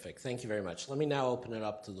it. Terrific. Thank you very much. Let me now open it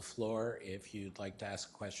up to the floor. If you'd like to ask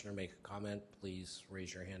a question or make a comment, please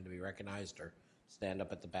raise your hand to be recognized or stand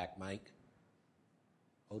up at the back mic.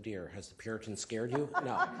 Oh dear, has the Puritan scared you?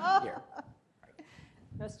 No, here.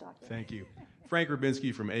 No stock. Thank you. Frank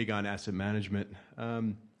Rubinski from Aegon Asset Management.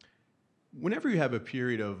 Whenever you have a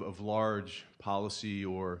period of large policy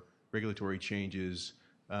or regulatory changes,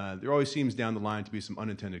 there always seems down the line to be some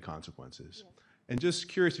unintended consequences. Yes. And just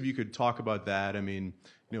curious if you could talk about that. I mean,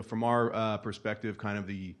 from our perspective, kind of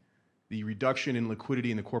the reduction in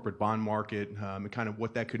liquidity in the corporate bond market, and kind of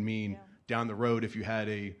what that could mean down the road if you had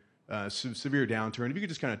a severe downturn. If you could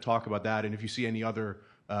just kind of talk about that, and if you see any other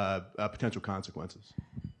potential consequences.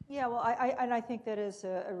 Yeah, well, I think that is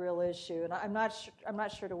a real issue, and I'm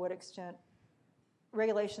not sure to what extent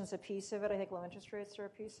regulation's a piece of it. I think low interest rates are a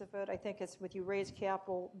piece of it. I think it's with you raise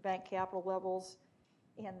bank capital levels,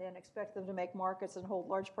 and then expect them to make markets and hold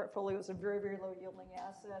large portfolios of very, very low yielding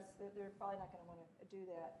assets. They're probably not going to want to do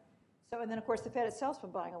that. So, and then of course the Fed itself's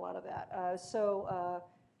been buying a lot of that.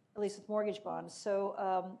 At least with mortgage bonds. So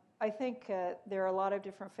I think there are a lot of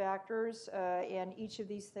different factors, and each of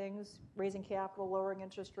these things, raising capital, lowering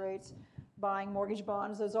interest rates, buying mortgage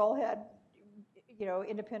bonds, those all had,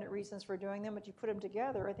 independent reasons for doing them. But you put them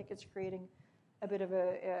together, I think it's creating a bit of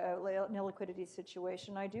an illiquidity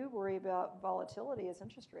situation. I do worry about volatility as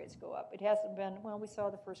interest rates go up. It hasn't been, we saw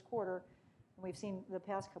the first quarter, and we've seen the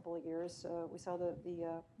past couple of years. We saw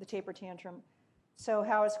the taper tantrum. So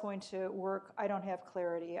how it's going to work, I don't have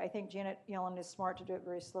clarity. I think Janet Yellen is smart to do it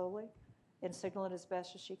very slowly and signal it as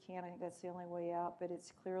best as she can. I think that's the only way out. But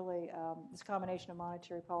it's clearly this combination of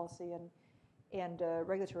monetary policy and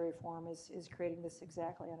regulatory reform is creating this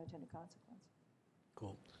exactly unintended consequence.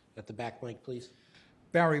 Cool. At the back mic, please.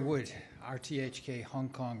 Barry Wood, RTHK Hong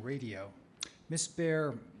Kong Radio. Ms.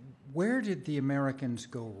 Bair, where did the Americans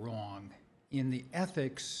go wrong in the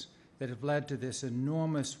ethics that have led to this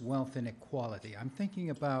enormous wealth inequality? I'm thinking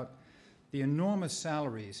about the enormous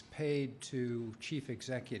salaries paid to chief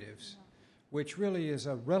executives, which really is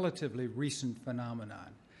a relatively recent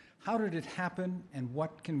phenomenon. How did it happen, and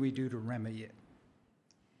what can we do to remedy it?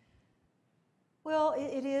 Well,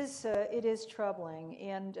 it is troubling,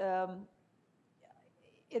 and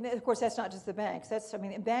and of course, that's not just the banks. That's, I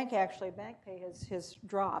mean, bank pay has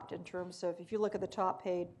dropped in terms of, if you look at the top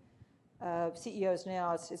paid CEOs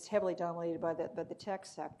now, it's heavily dominated by the tech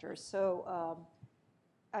sector. So,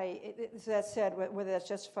 so that said, whether that's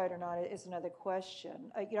justified or not is another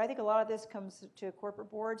question. I think a lot of this comes to corporate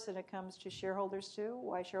boards and it comes to shareholders too.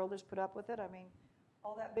 Why shareholders put up with it? I mean,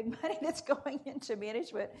 all that big money that's going into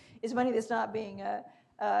management is money that's not being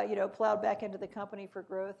plowed back into the company for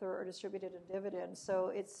growth or distributed in dividends.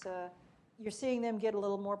 So it's you're seeing them get a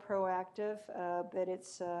little more proactive, but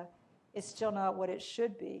it's still not what it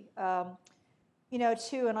should be.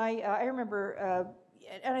 Too, and I remember,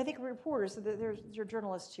 and I think reporters, there's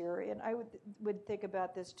journalists here, and I would think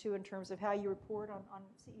about this too in terms of how you report on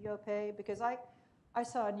CEO pay, because I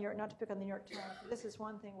saw in New York, not to pick on the New York Times, but this is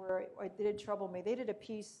one thing where it did trouble me. They did a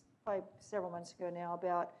piece probably several months ago now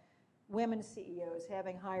about women CEOs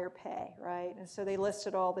having higher pay, right? And so they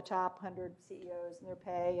listed all the top 100 CEOs and their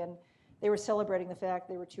pay, and they were celebrating the fact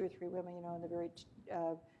there were 2 or 3 women, in the very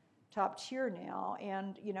top tier now.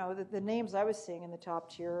 And, the names I was seeing in the top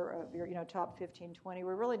tier, top 15, 20,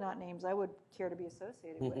 were really not names I would care to be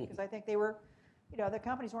associated with, because I think they were, the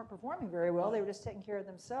companies weren't performing very well. They were just taking care of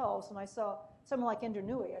themselves. And I saw someone like Indra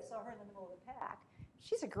Nooyi. I saw her in the middle of the pack.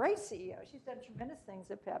 She's a great CEO. She's done tremendous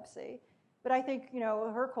things at Pepsi. But I think,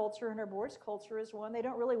 her culture and her board's culture is one, they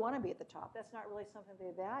don't really want to be at the top. That's not really something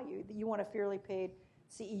they value. You want a fairly paid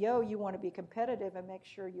CEO. You want to be competitive and make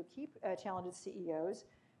sure you keep talented CEOs.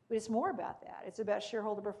 But it's more about that. It's about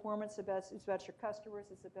shareholder performance. It's about your customers.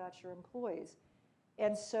 It's about your employees.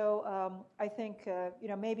 And so I think,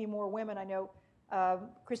 maybe more women. I know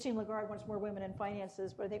Christine Lagarde wants more women in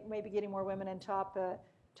finances, but I think maybe getting more women in top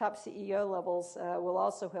CEO levels will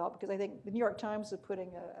also help, because I think the New York Times is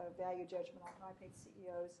putting a value judgment on high-paid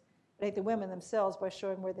CEOs. But I think the women themselves, by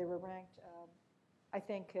showing where they were ranked, I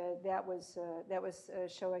think that was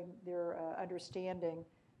showing their understanding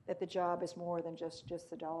that the job is more than just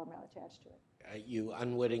the dollar amount attached to it. You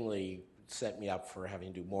unwittingly set me up for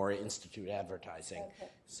having to do more institute advertising. Okay.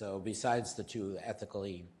 So besides the 2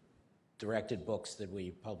 ethically directed books that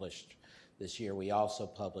we published this year, we also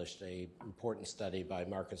published an important study by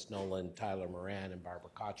Marcus Nolan, Tyler Moran, and Barbara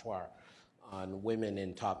Kochwar on women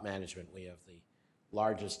in top management. We have the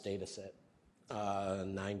largest data set,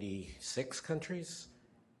 96 countries,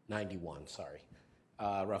 91, sorry,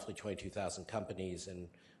 roughly 22,000 companies. And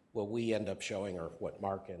what we end up showing, or what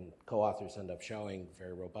Mark and co-authors end up showing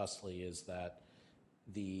very robustly, is that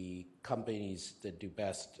the companies that do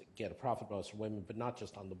best get a profit bonus for women, but not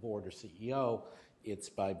just on the board or CEO, it's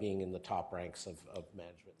by being in the top ranks of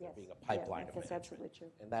management, Yes. being a pipeline of that's management. absolutely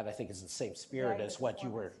true. And that, I think, is the same spirit Right, as what you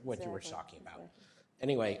were exactly, talking about. exactly.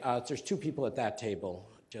 Anyway, there's 2 people at that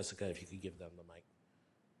table. Jessica, if you could give them the mic.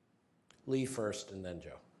 Lee first, and then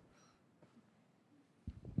Joe.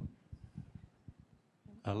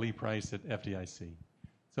 Lee Price at FDIC.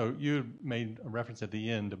 So you made a reference at the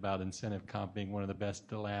end about incentive comp being one of the best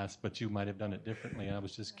to last, but you might have done it differently. And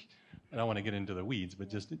I don't want to get into the weeds, but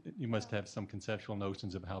just you must have some conceptual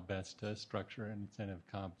notions of how best to structure an incentive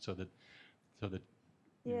comp so that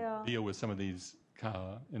Yeah. you deal with some of these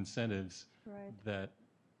incentives Right. that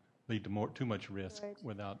lead to too much risk Right.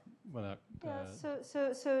 without. Yeah,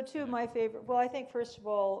 so 2 of my favorite. Well, I think first of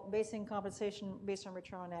all, basing compensation based on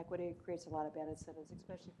return on equity creates a lot of bad incentives,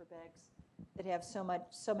 especially for banks that have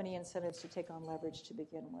so many incentives to take on leverage to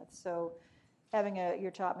begin with. So, having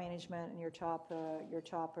your top management and your top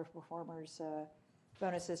performers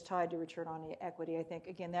bonuses tied to return on equity, I think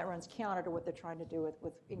again that runs counter to what they're trying to do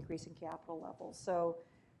with increasing capital levels. So,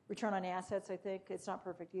 return on assets, I think it's not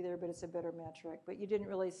perfect either, but it's a better metric. But you didn't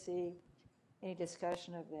really see any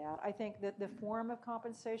discussion of that. I think that the form of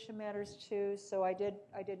compensation matters too. So I did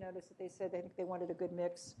notice that they said they think they wanted a good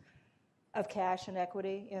mix of cash and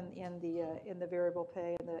equity in the variable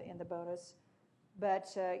pay and in the bonus.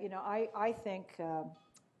 But I think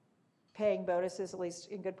paying bonuses, at least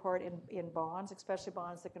in good part in bonds, especially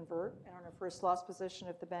bonds that convert and are in a first loss position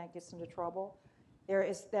if the bank gets into trouble.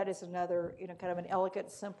 That is another kind of an elegant,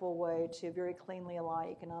 simple way to very cleanly align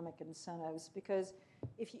economic incentives, because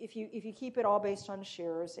if you keep it all based on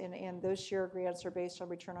shares and those share grants are based on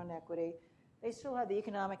return on equity, they still have the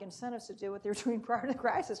economic incentives to do what they're doing prior to the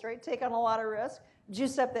crisis, right? Take on a lot of risk,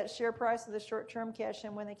 juice up that share price of the short term, cash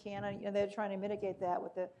in when they can, and they're trying to mitigate that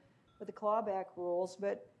with the clawback rules,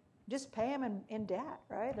 but just pay them in debt,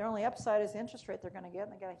 right? Their only upside is the interest rate they're going to get,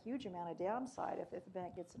 and they got a huge amount of downside if the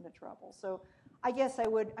bank gets into trouble. So I guess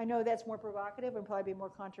I know that's more provocative and probably be more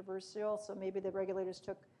controversial, so maybe the regulators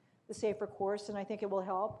took the safer course, and I think it will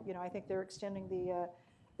help. I think they're extending the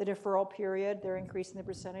deferral period. They're increasing the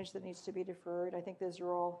percentage that needs to be deferred. I think those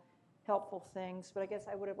are all helpful things, but I guess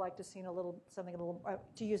I would have liked to seen something a little,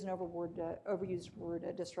 to use an overused word,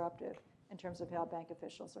 disruptive in terms of how bank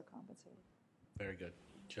officials are compensated. Very good.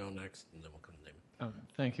 Joe next, and then we'll come to Damon.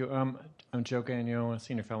 Thank you. I'm Joe Gagnon, a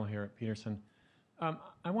senior fellow here at Peterson.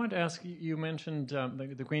 I wanted to ask, you mentioned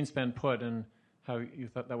the Greenspan put and how you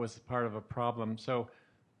thought that was part of a problem. So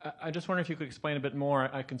I just wonder if you could explain a bit more.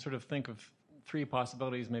 I can sort of think of three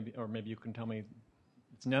possibilities, maybe you can tell me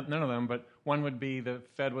it's none of them, but one would be the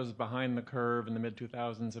Fed was behind the curve in the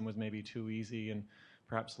mid-2000s and was maybe too easy, and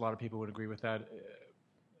perhaps a lot of people would agree with that,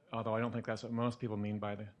 although I don't think that's what most people mean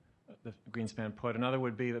by the Greenspan put. Another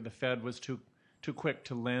would be that the Fed was too quick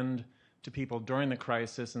to lend to people during the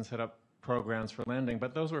crisis and set up programs for lending,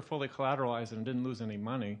 but those were fully collateralized and didn't lose any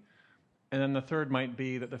money. And then the third might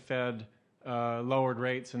be that the Fed lowered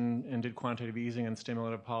rates and did quantitative easing and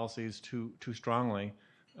stimulative policies too strongly,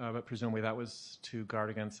 but presumably that was to guard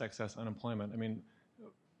against excess unemployment. I mean,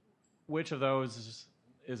 which of those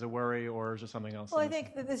is a worry, or is there something else? Well, I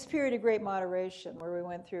think that this period of great moderation where we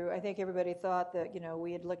went through, I think everybody thought that,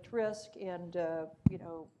 we had licked risk and,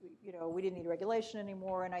 we didn't need regulation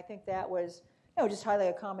anymore. And I think that was, just highly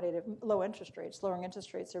accommodative, lowering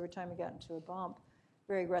interest rates every time we got into a bump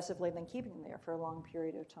very aggressively, and then keeping them there for a long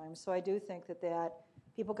period of time. So I do think that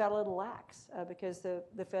people got a little lax because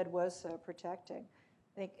the Fed was protecting.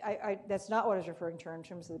 I think that's not what I was referring to in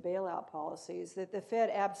terms of the bailout policies, that the Fed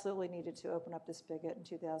absolutely needed to open up the spigot in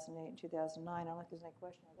 2008 and 2009. I don't think there's any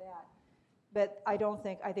question of that. But I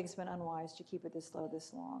think it's been unwise to keep it this low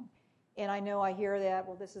this long. And I know I hear that,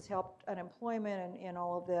 well, this has helped unemployment and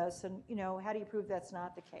all of this. And, how do you prove that's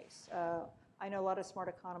not the case? I know a lot of smart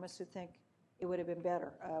economists who think it would have been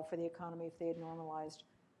better for the economy if they had normalized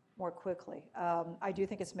more quickly. I do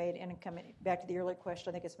think it's made income, back to the earlier question,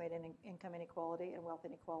 I think it's made income inequality and wealth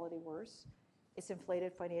inequality worse. It's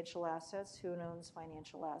inflated financial assets. Who owns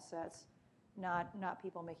financial assets? Not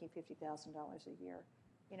people making $50,000 a year.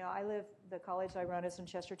 The college I run is in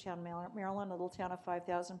Chestertown, Maryland, a little town of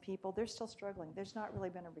 5,000 people. They're still struggling. There's not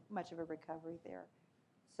really been much of a recovery there.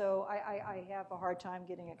 So I have a hard time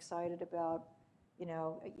getting excited about,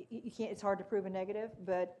 you can't, it's hard to prove a negative,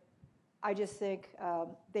 but I just think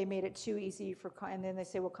they made it too easy and then they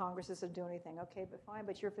say, well, Congress doesn't do anything. Okay, but fine,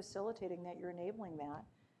 but you're facilitating that, you're enabling that.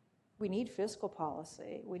 We need fiscal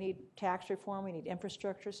policy. We need tax reform. We need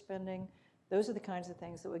infrastructure spending. Those are the kinds of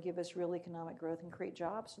things that would give us real economic growth and create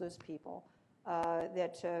jobs for those people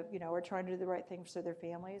that are trying to do the right things for their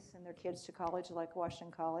families and their kids to college, like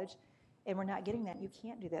Washington College. And we're not getting that. You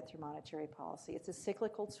can't do that through monetary policy. It's a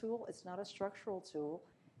cyclical tool. It's not a structural tool.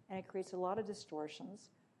 And it creates a lot of distortions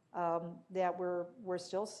that we're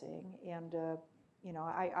still seeing. And,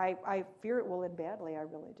 I fear it will end badly. I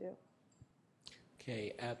really do.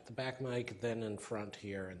 Okay, at the back mic, then in front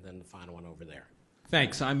here, and then the final one over there.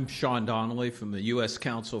 Thanks. I'm Sean Donnelly from the U.S.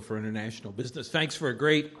 Council for International Business. Thanks for a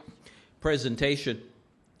great presentation.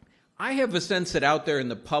 I have a sense that out there in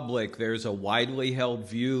the public, there's a widely held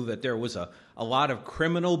view that there was a lot of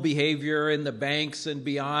criminal behavior in the banks and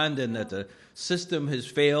beyond, and that the system has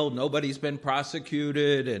failed. Nobody's been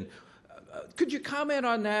prosecuted. And could you comment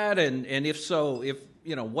on that? And if so,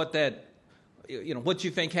 what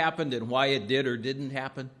you think happened and why it did or didn't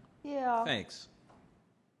happen? Yeah. Thanks.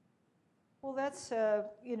 Well, that's,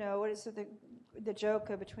 what is it, the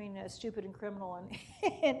joke between stupid and criminal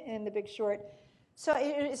and The Big Short. So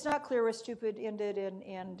it's not clear where stupid ended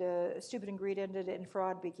and stupid and greed ended and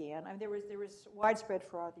fraud began. I mean, there was widespread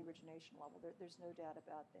fraud at the origination level. There's no doubt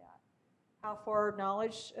about that. How far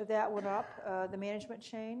knowledge of that went up the management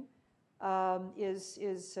chain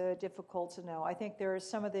is difficult to know. I think there are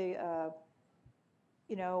some of the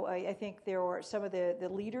I think there were some of the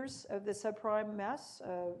leaders of the subprime mess,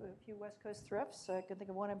 a few West Coast thrifts. I can think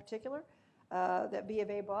of one in particular that B of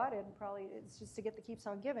A bought, and probably it's just to get the keeps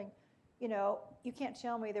on giving. You can't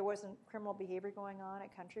tell me there wasn't criminal behavior going on at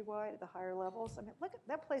Countrywide at the higher levels. I mean, look,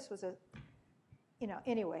 that place was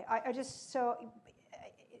anyway, I just, so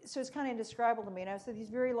it's kind of indescribable to me. And I said these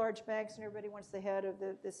very large banks, and everybody wants the head of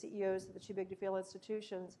the CEOs of the too big to fail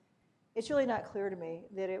institutions. It's really not clear to me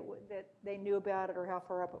that they knew about it or how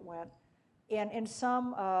far up it went. And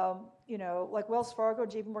some, like Wells Fargo,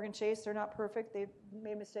 JP Morgan Chase, they're not perfect. They've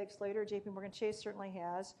made mistakes later. JP Morgan Chase certainly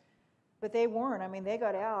has. But they weren't. I mean, they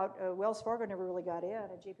got out. Wells Fargo never really got in,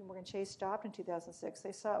 and JP Morgan Chase stopped in 2006.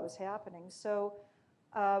 They saw it was happening. So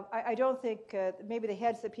I don't think maybe the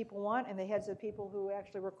heads that people want and the heads of people who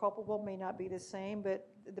actually were culpable may not be the same. But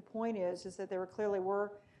the point is that there clearly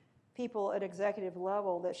were people at executive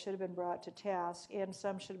level that should have been brought to task, and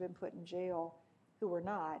some should have been put in jail who were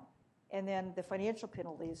not. And then the financial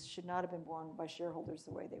penalties should not have been borne by shareholders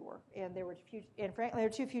the way they were. And there were frankly, there were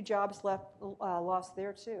too few jobs lost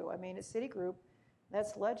there too. I mean, at Citigroup,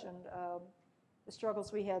 that's legend. The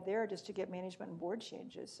struggles we had there just to get management and board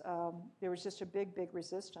changes. There was just a big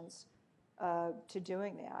resistance to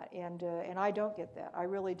doing that, and I don't get that. I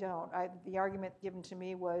really don't. The argument given to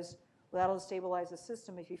me was, well, that'll stabilize the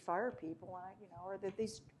system if you fire people, or that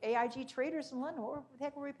these AIG traders in London, what the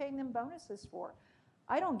heck were we paying them bonuses for?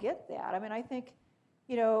 I don't get that. I mean, I think,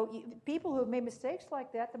 people who have made mistakes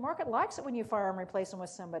like that, the market likes it when you fire them, replace them with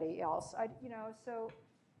somebody else. So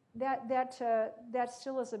that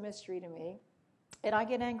still is a mystery to me, and I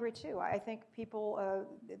get angry too. I think people,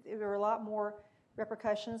 there are a lot more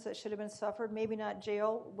repercussions that should have been suffered. Maybe not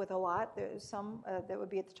jail with a lot. There's some that would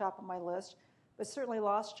be at the top of my list, but certainly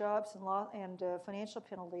lost jobs and financial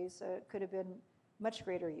penalties could have been much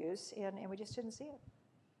greater use, and we just didn't see it.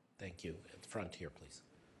 Thank you. At the front here, please.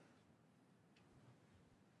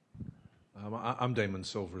 I'm Damon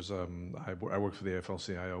Silvers. I work for the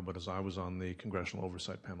AFL-CIO, but as I was on the Congressional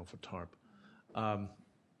Oversight Panel for TARP.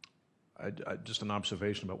 Just an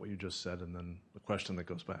observation about what you just said, and then the question that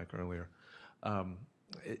goes back earlier.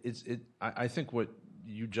 I think what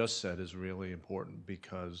you just said is really important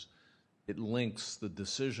because it links the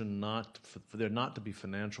decision for there not to be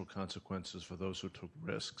financial consequences for those who took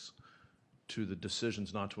risks to the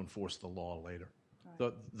decisions not to enforce the law later.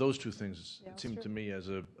 Right. Those two things, it seemed to me as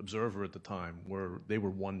an observer at the time, were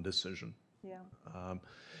one decision. Yeah.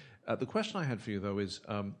 The question I had for you, though, is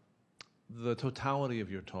the totality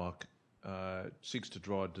of your talk seeks to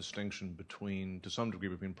draw a distinction to some degree,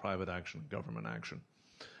 between private action and government action.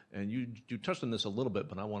 And you touched on this a little bit,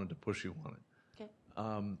 but I wanted to push you on it. Okay.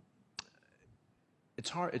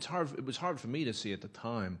 It was hard for me to see at the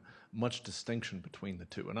time much distinction between the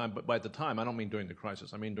two. But by the time, I don't mean during the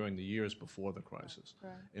crisis. I mean during the years before the crisis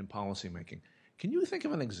in policymaking. Can you think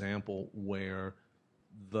of an example where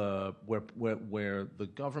the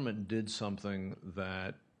government did something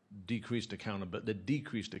that decreased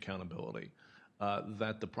accountability,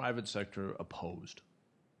 that the private sector opposed,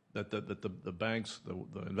 that the banks, the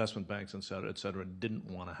investment banks, et cetera, didn't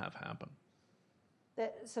want to have happen?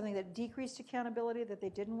 Something that decreased accountability that they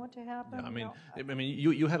didn't want to happen? Yeah, I mean,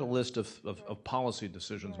 you had a list of policy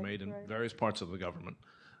decisions made in various parts of the government.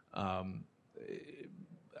 I'm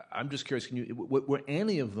just curious. Were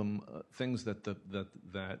any of them things that the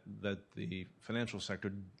financial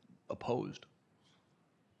sector opposed?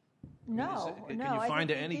 No. Can you find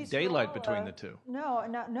any daylight between the two?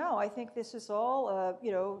 No. I think this is all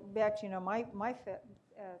back to my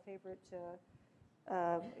favorite.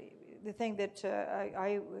 The thing that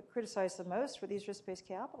I criticized the most were these risk-based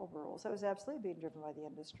capital rules. That was absolutely being driven by the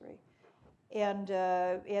industry, and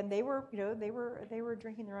they were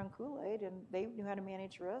drinking their own Kool-Aid, and they knew how to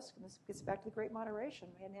manage risk. And this gets back to the Great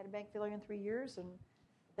Moderation. We hadn't had a bank failure in 3 years, and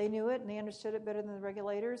they knew it, and they understood it better than the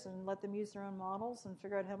regulators, and let them use their own models and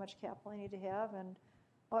figure out how much capital they need to have. And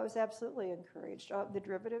it was absolutely encouraged. The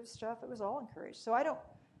derivative stuff, it was all encouraged. So I don't.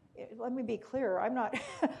 Let me be clear. I'm not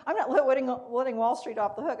letting Wall Street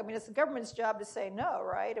off the hook. I mean, it's the government's job to say no,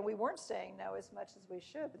 right? And we weren't saying no as much as we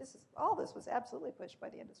should. But all this was absolutely pushed by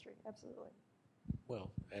the industry. Absolutely.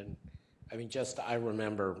 Well, and I mean, I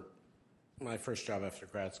remember my first job after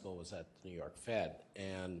grad school was at the New York Fed,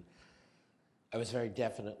 and I was very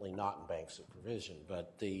definitely not in bank supervision.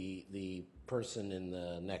 But the person in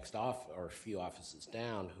the next or a few offices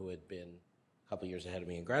down, who had been couple years ahead of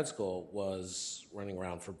me in grad school, was running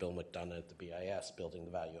around for Bill McDonough at the BIS building the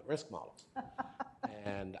value at risk models.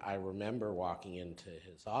 And I remember walking into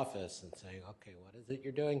his office and saying, okay, what is it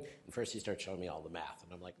you're doing? And first he starts showing me all the math.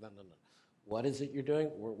 And I'm like, no. What is it you're doing?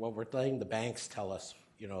 We're letting the banks tell us,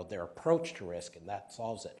 their approach to risk, and that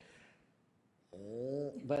solves it.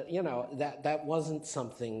 But, that wasn't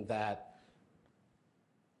something that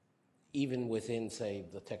even within, say,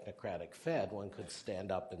 the technocratic Fed, one could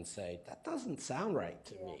stand up and say, that doesn't sound right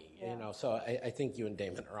to me. Yeah. So I think you and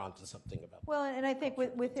Damon are onto something about that. Well, and I think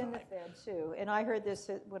within the Fed, too, and I heard this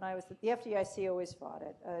when I was the FDIC always fought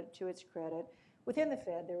it, to its credit. Within the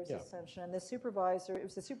Fed, there was assumption, and it was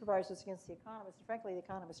the supervisors against the economists, and frankly, the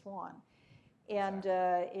economists won. And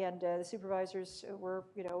the supervisors were,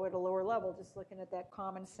 at a lower level, just looking at that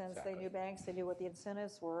common sense. Exactly. They knew banks, they knew what the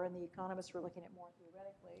incentives were, and the economists were looking at more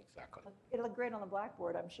theoretically. Exactly. It looked great on the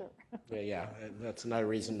blackboard, I'm sure. Yeah. That's another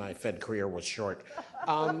reason my Fed career was short.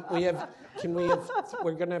 We're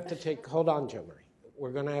going to have to take. Hold on, Joe Marie.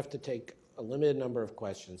 We're going to have to take a limited number of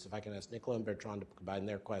questions. If I can ask Nicola and Bertrand to combine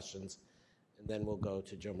their questions, and then we'll go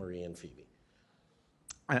to Joe Marie and Phoebe.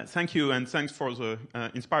 Thank you, and thanks for the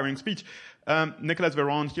inspiring speech. Nicolas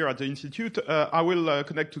Veron here at the Institute. I will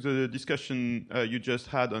connect to the discussion you just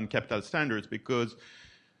had on capital standards, because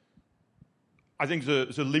I think the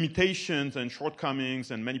limitations and shortcomings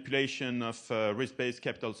and manipulation of risk-based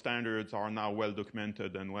capital standards are now well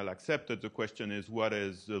documented and well accepted. The question is, what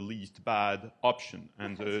is the least bad option?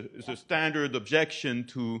 And the standard objection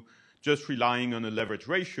to just relying on a leverage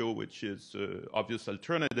ratio, which is obvious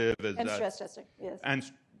alternative, is and stress testing, yes. And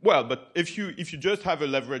well, but if you just have a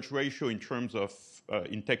leverage ratio in terms of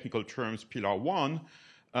in technical terms, Pillar 1,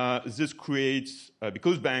 this creates,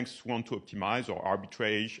 because banks want to optimize or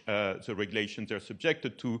arbitrage the regulations they're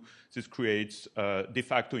subjected to, this creates de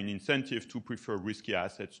facto an incentive to prefer risky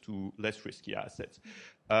assets to less risky assets.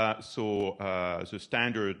 So the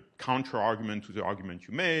standard counter-argument to the argument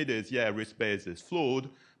you made is, yeah, risk-based is flawed,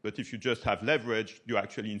 but if you just have leverage, you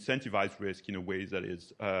actually incentivize risk in a way that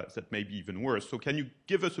is that may be even worse. So can you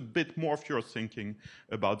give us a bit more of your thinking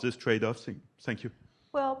about this trade-off? Thank you.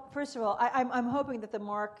 Well, first of all, I'm hoping that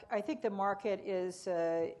I think the market is,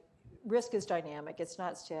 risk is dynamic, it's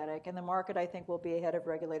not static, and the market, I think, will be ahead of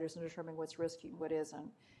regulators in determining what's risky and what isn't.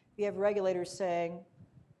 You have regulators saying,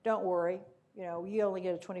 don't worry, you only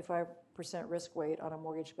get a 25% risk weight on a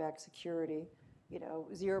mortgage-backed security,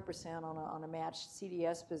 0% on a matched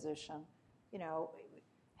CDS position.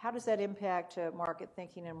 How does that impact market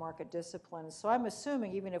thinking and market discipline? So I'm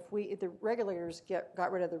assuming even if the regulators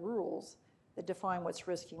got rid of the rules that define what's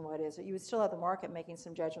risky and what isn't, you would still have the market making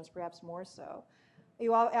some judgments, perhaps more so.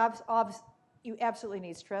 You absolutely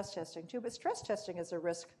need stress testing too, but stress testing is a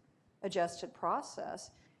risk-adjusted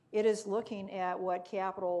process. It is looking at what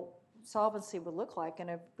capital solvency would look like in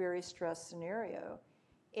a very stressed scenario.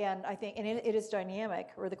 And I think, it is dynamic,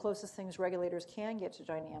 or the closest things regulators can get to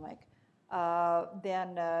dynamic.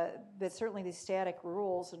 But certainly these static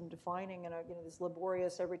rules and defining these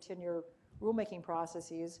laborious every 10-year rulemaking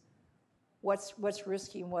processes, what's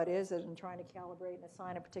risky and what isn't, and trying to calibrate and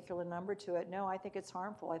assign a particular number to it. No, I think it's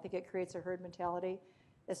harmful. I think it creates a herd mentality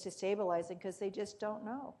that's destabilizing because they just don't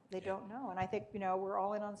know. They don't know. And I think, we're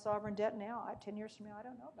all in on sovereign debt now. 10 years from now, I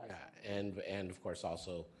don't know about that. And of course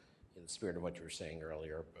also, in the spirit of what you were saying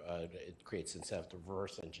earlier, it creates incentive to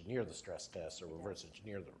reverse engineer the stress test or reverse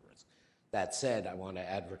engineer the risk. That said, I want to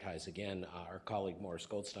advertise again, our colleague Morris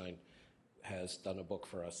Goldstein has done a book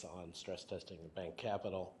for us on stress testing of bank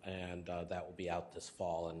capital, and that will be out this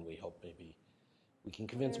fall, and we hope maybe we can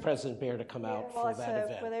convince President Bair to come out for that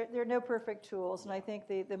event. Well, there are no perfect tools, and I think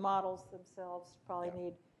the models themselves probably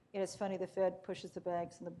need, it's funny, the Fed pushes the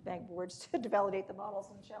banks and the bank boards to validate the models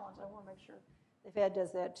and challenge. I want to make sure the Fed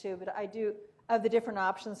does that too, but I do, of the different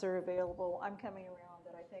options that are available, I'm coming around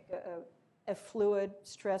that I think a fluid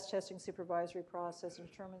stress testing supervisory process in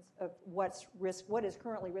terms of what is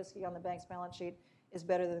currently risky on the bank's balance sheet is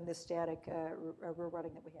better than this static rule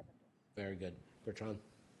running that we have. Very good. Bertrand?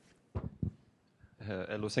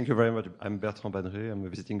 Hello, thank you very much. I'm Bertrand Badré. I'm a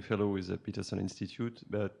visiting fellow with the Peterson Institute,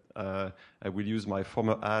 but I will use my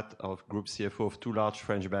former hat of group CFO of two large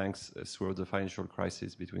French banks throughout the financial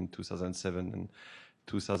crisis between 2007 and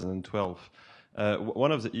 2012.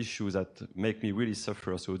 One of the issues that make me really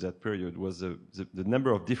suffer through that period was the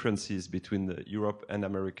number of differences between Europe and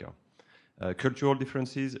America. Cultural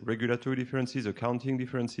differences, regulatory differences, accounting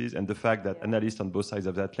differences, and the fact that analysts on both sides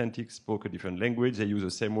of the Atlantic spoke a different language. They use the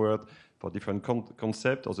same word for different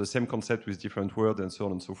concept, or the same concept with different words, and so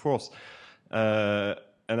on and so forth. And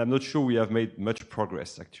I'm not sure we have made much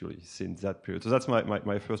progress, actually, since that period. So that's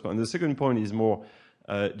my first point. And the second point is more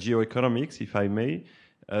geoeconomics, if I may.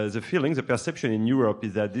 The perception in Europe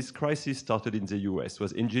is that this crisis started in the US,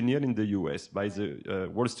 was engineered in the US by the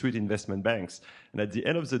Wall Street investment banks. And at the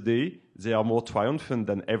end of the day, they are more triumphant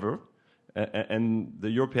than ever. And the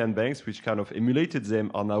European banks, which kind of emulated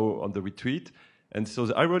them, are now on the retreat. And so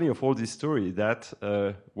the irony of all this story is that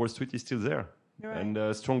Wall Street is still there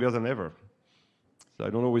and stronger than ever. So I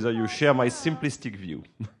don't know whether you share my simplistic view.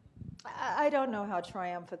 I don't know how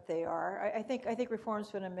triumphant they are. I think reform's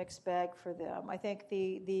been a mixed bag for them. I think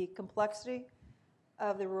the complexity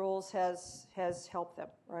of the rules has helped them,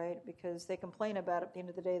 right? Because they complain about it. At the end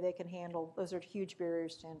of the day, they can handle. Those are huge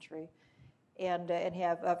barriers to entry, and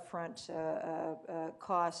have upfront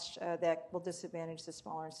costs that will disadvantage the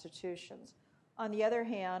smaller institutions. On the other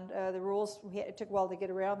hand, the rules, it took a while to get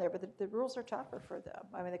around there, but the rules are tougher for them.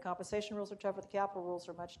 I mean, the compensation rules are tougher. The capital rules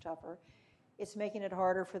are much tougher. It's making it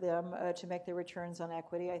harder for them to make their returns on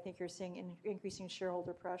equity. I think you're seeing increasing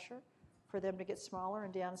shareholder pressure for them to get smaller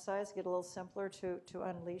and downsize, get a little simpler to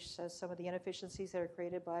unleash some of the inefficiencies that are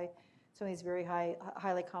created by some of these very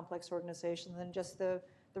highly complex organizations, and just the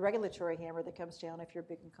regulatory hammer that comes down if you're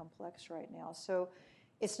big and complex right now. So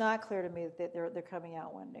It's not clear to me that they're coming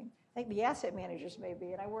out winning. I think the asset managers may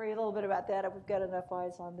be, and I worry a little bit about that if we've got enough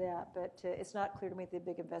eyes on that. But it's not clear to me that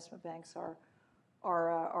the big investment banks are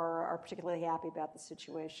particularly happy about the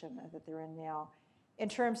situation that they're in now. In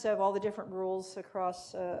terms of all the different rules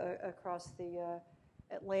across the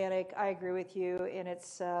Atlantic, I agree with you, and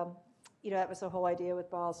it's that was the whole idea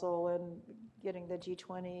with Basel and getting the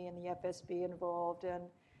G20 and the FSB involved, and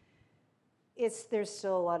there's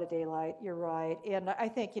still a lot of daylight. You're right, and I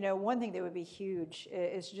think one thing that would be huge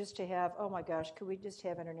is just to have, oh my gosh, could we just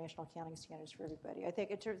have international accounting standards for everybody? I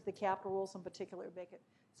think in terms of the capital rules in particular, make it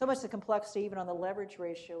so much the complexity even on the leverage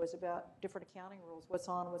ratio is about different accounting rules, what's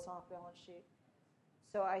on, what's off balance sheet.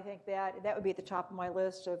 So I think that would be at the top of my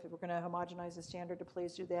list of if we're going to homogenize the standard, to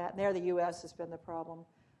please do that. And there, the U.S. has been the problem,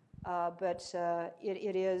 but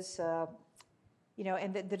it is.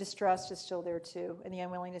 And the distrust is still there too, and the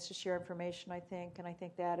unwillingness to share information, I think, and I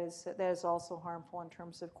think that is also harmful in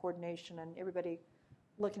terms of coordination and everybody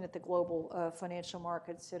looking at the global financial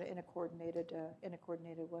markets in a coordinated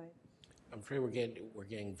way. I'm afraid we're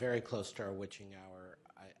getting very close to our witching hour.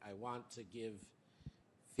 I want to give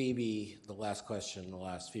Phoebe the last question,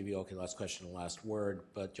 Phoebe Oakey, the last question, the last word.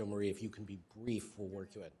 But Jo Marie, if you can be brief, we'll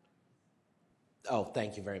work you in. Oh,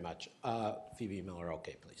 thank you very much. Phoebe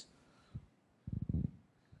Miller-Oakey, please.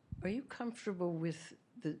 Are you comfortable with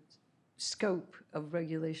the scope of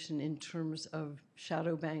regulation in terms of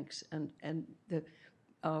shadow banks and the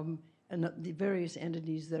various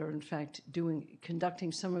entities that are in fact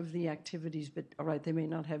conducting some of the activities, but all right, they may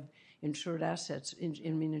not have insured assets,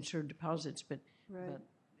 insured deposits, but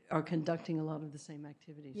are conducting a lot of the same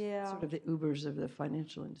activities? Yeah. Sort of the Ubers of the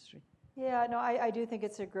financial industry. Yeah, no, I do think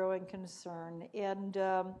it's a growing concern, and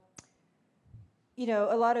a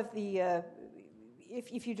lot of the.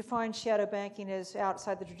 If you define shadow banking as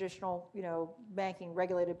outside the traditional,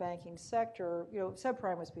 regulated banking sector,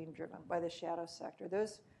 subprime was being driven by the shadow sector.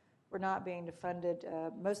 Those were not being funded.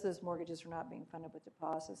 Most of those mortgages were not being funded with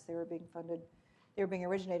deposits. They were being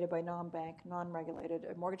originated by non-bank, non-regulated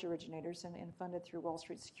mortgage originators and funded through Wall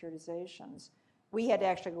Street securitizations. We had to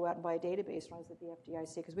actually go out and buy a database when I was at the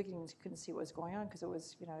FDIC because we couldn't see what was going on because it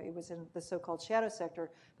was in the so-called shadow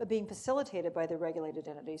sector, but being facilitated by the regulated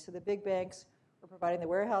entities. So the big banks were providing the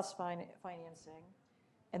warehouse financing,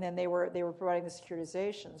 and then they were providing the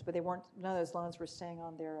securitizations, but none of those loans were staying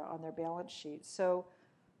on their balance sheet. So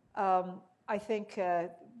I think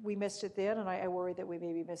we missed it then, and I worry that we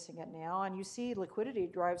may be missing it now. And you see liquidity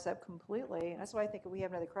drives up completely, and that's why I think if we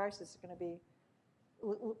have another crisis, it's going to be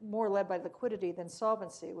more led by liquidity than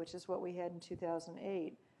solvency, which is what we had in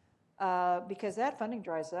 2008, because that funding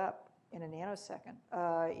dries up in a nanosecond.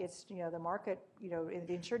 It's the market. The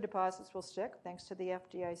insured deposits will stick thanks to the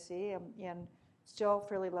FDIC and still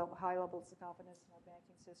fairly high levels of confidence in our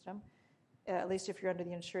banking system. At least if you're under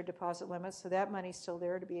the insured deposit limits, so that money's still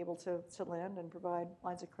there to be able to lend and provide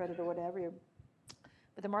lines of credit or whatever.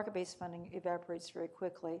 But the market-based funding evaporates very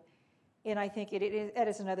quickly, and I think that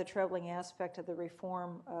is another troubling aspect of the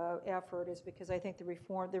reform effort, is because I think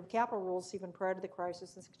the capital rules even prior to the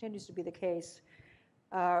crisis, and this continues to be the case,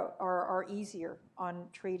 are easier on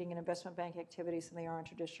trading and investment bank activities than they are on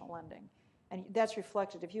traditional lending. And that's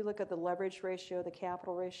reflected. If you look at the leverage ratio, the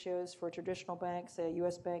capital ratios for traditional banks, a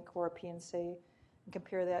U.S. Bank or a PNC, and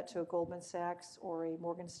compare that to a Goldman Sachs or a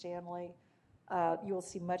Morgan Stanley, you will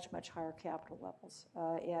see much, much higher capital levels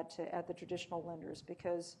at the traditional lenders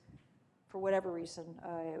because for whatever reason,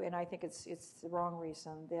 and I think it's the wrong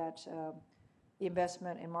reason, that the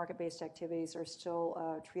investment and market-based activities are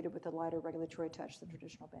still treated with a lighter regulatory touch than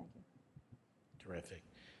traditional banking. Terrific.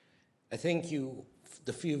 I think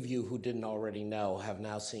the few of you who didn't already know, have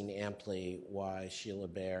now seen amply why Sheila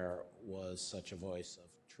Bair was such a voice of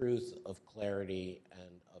truth, of clarity,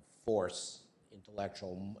 and of force,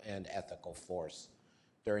 intellectual and ethical force,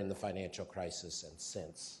 during the financial crisis and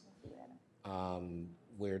since.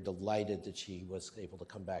 We're delighted that she was able to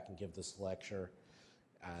come back and give this lecture.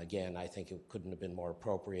 Again, I think it couldn't have been more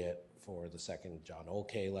appropriate for the second John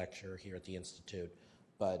Oakey lecture here at the Institute,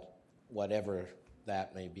 but whatever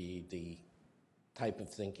that may be, the type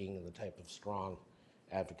of thinking and the type of strong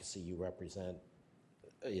advocacy you represent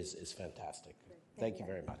is fantastic. Thank you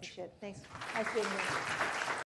very much. Appreciate it. Thanks. Nice being here.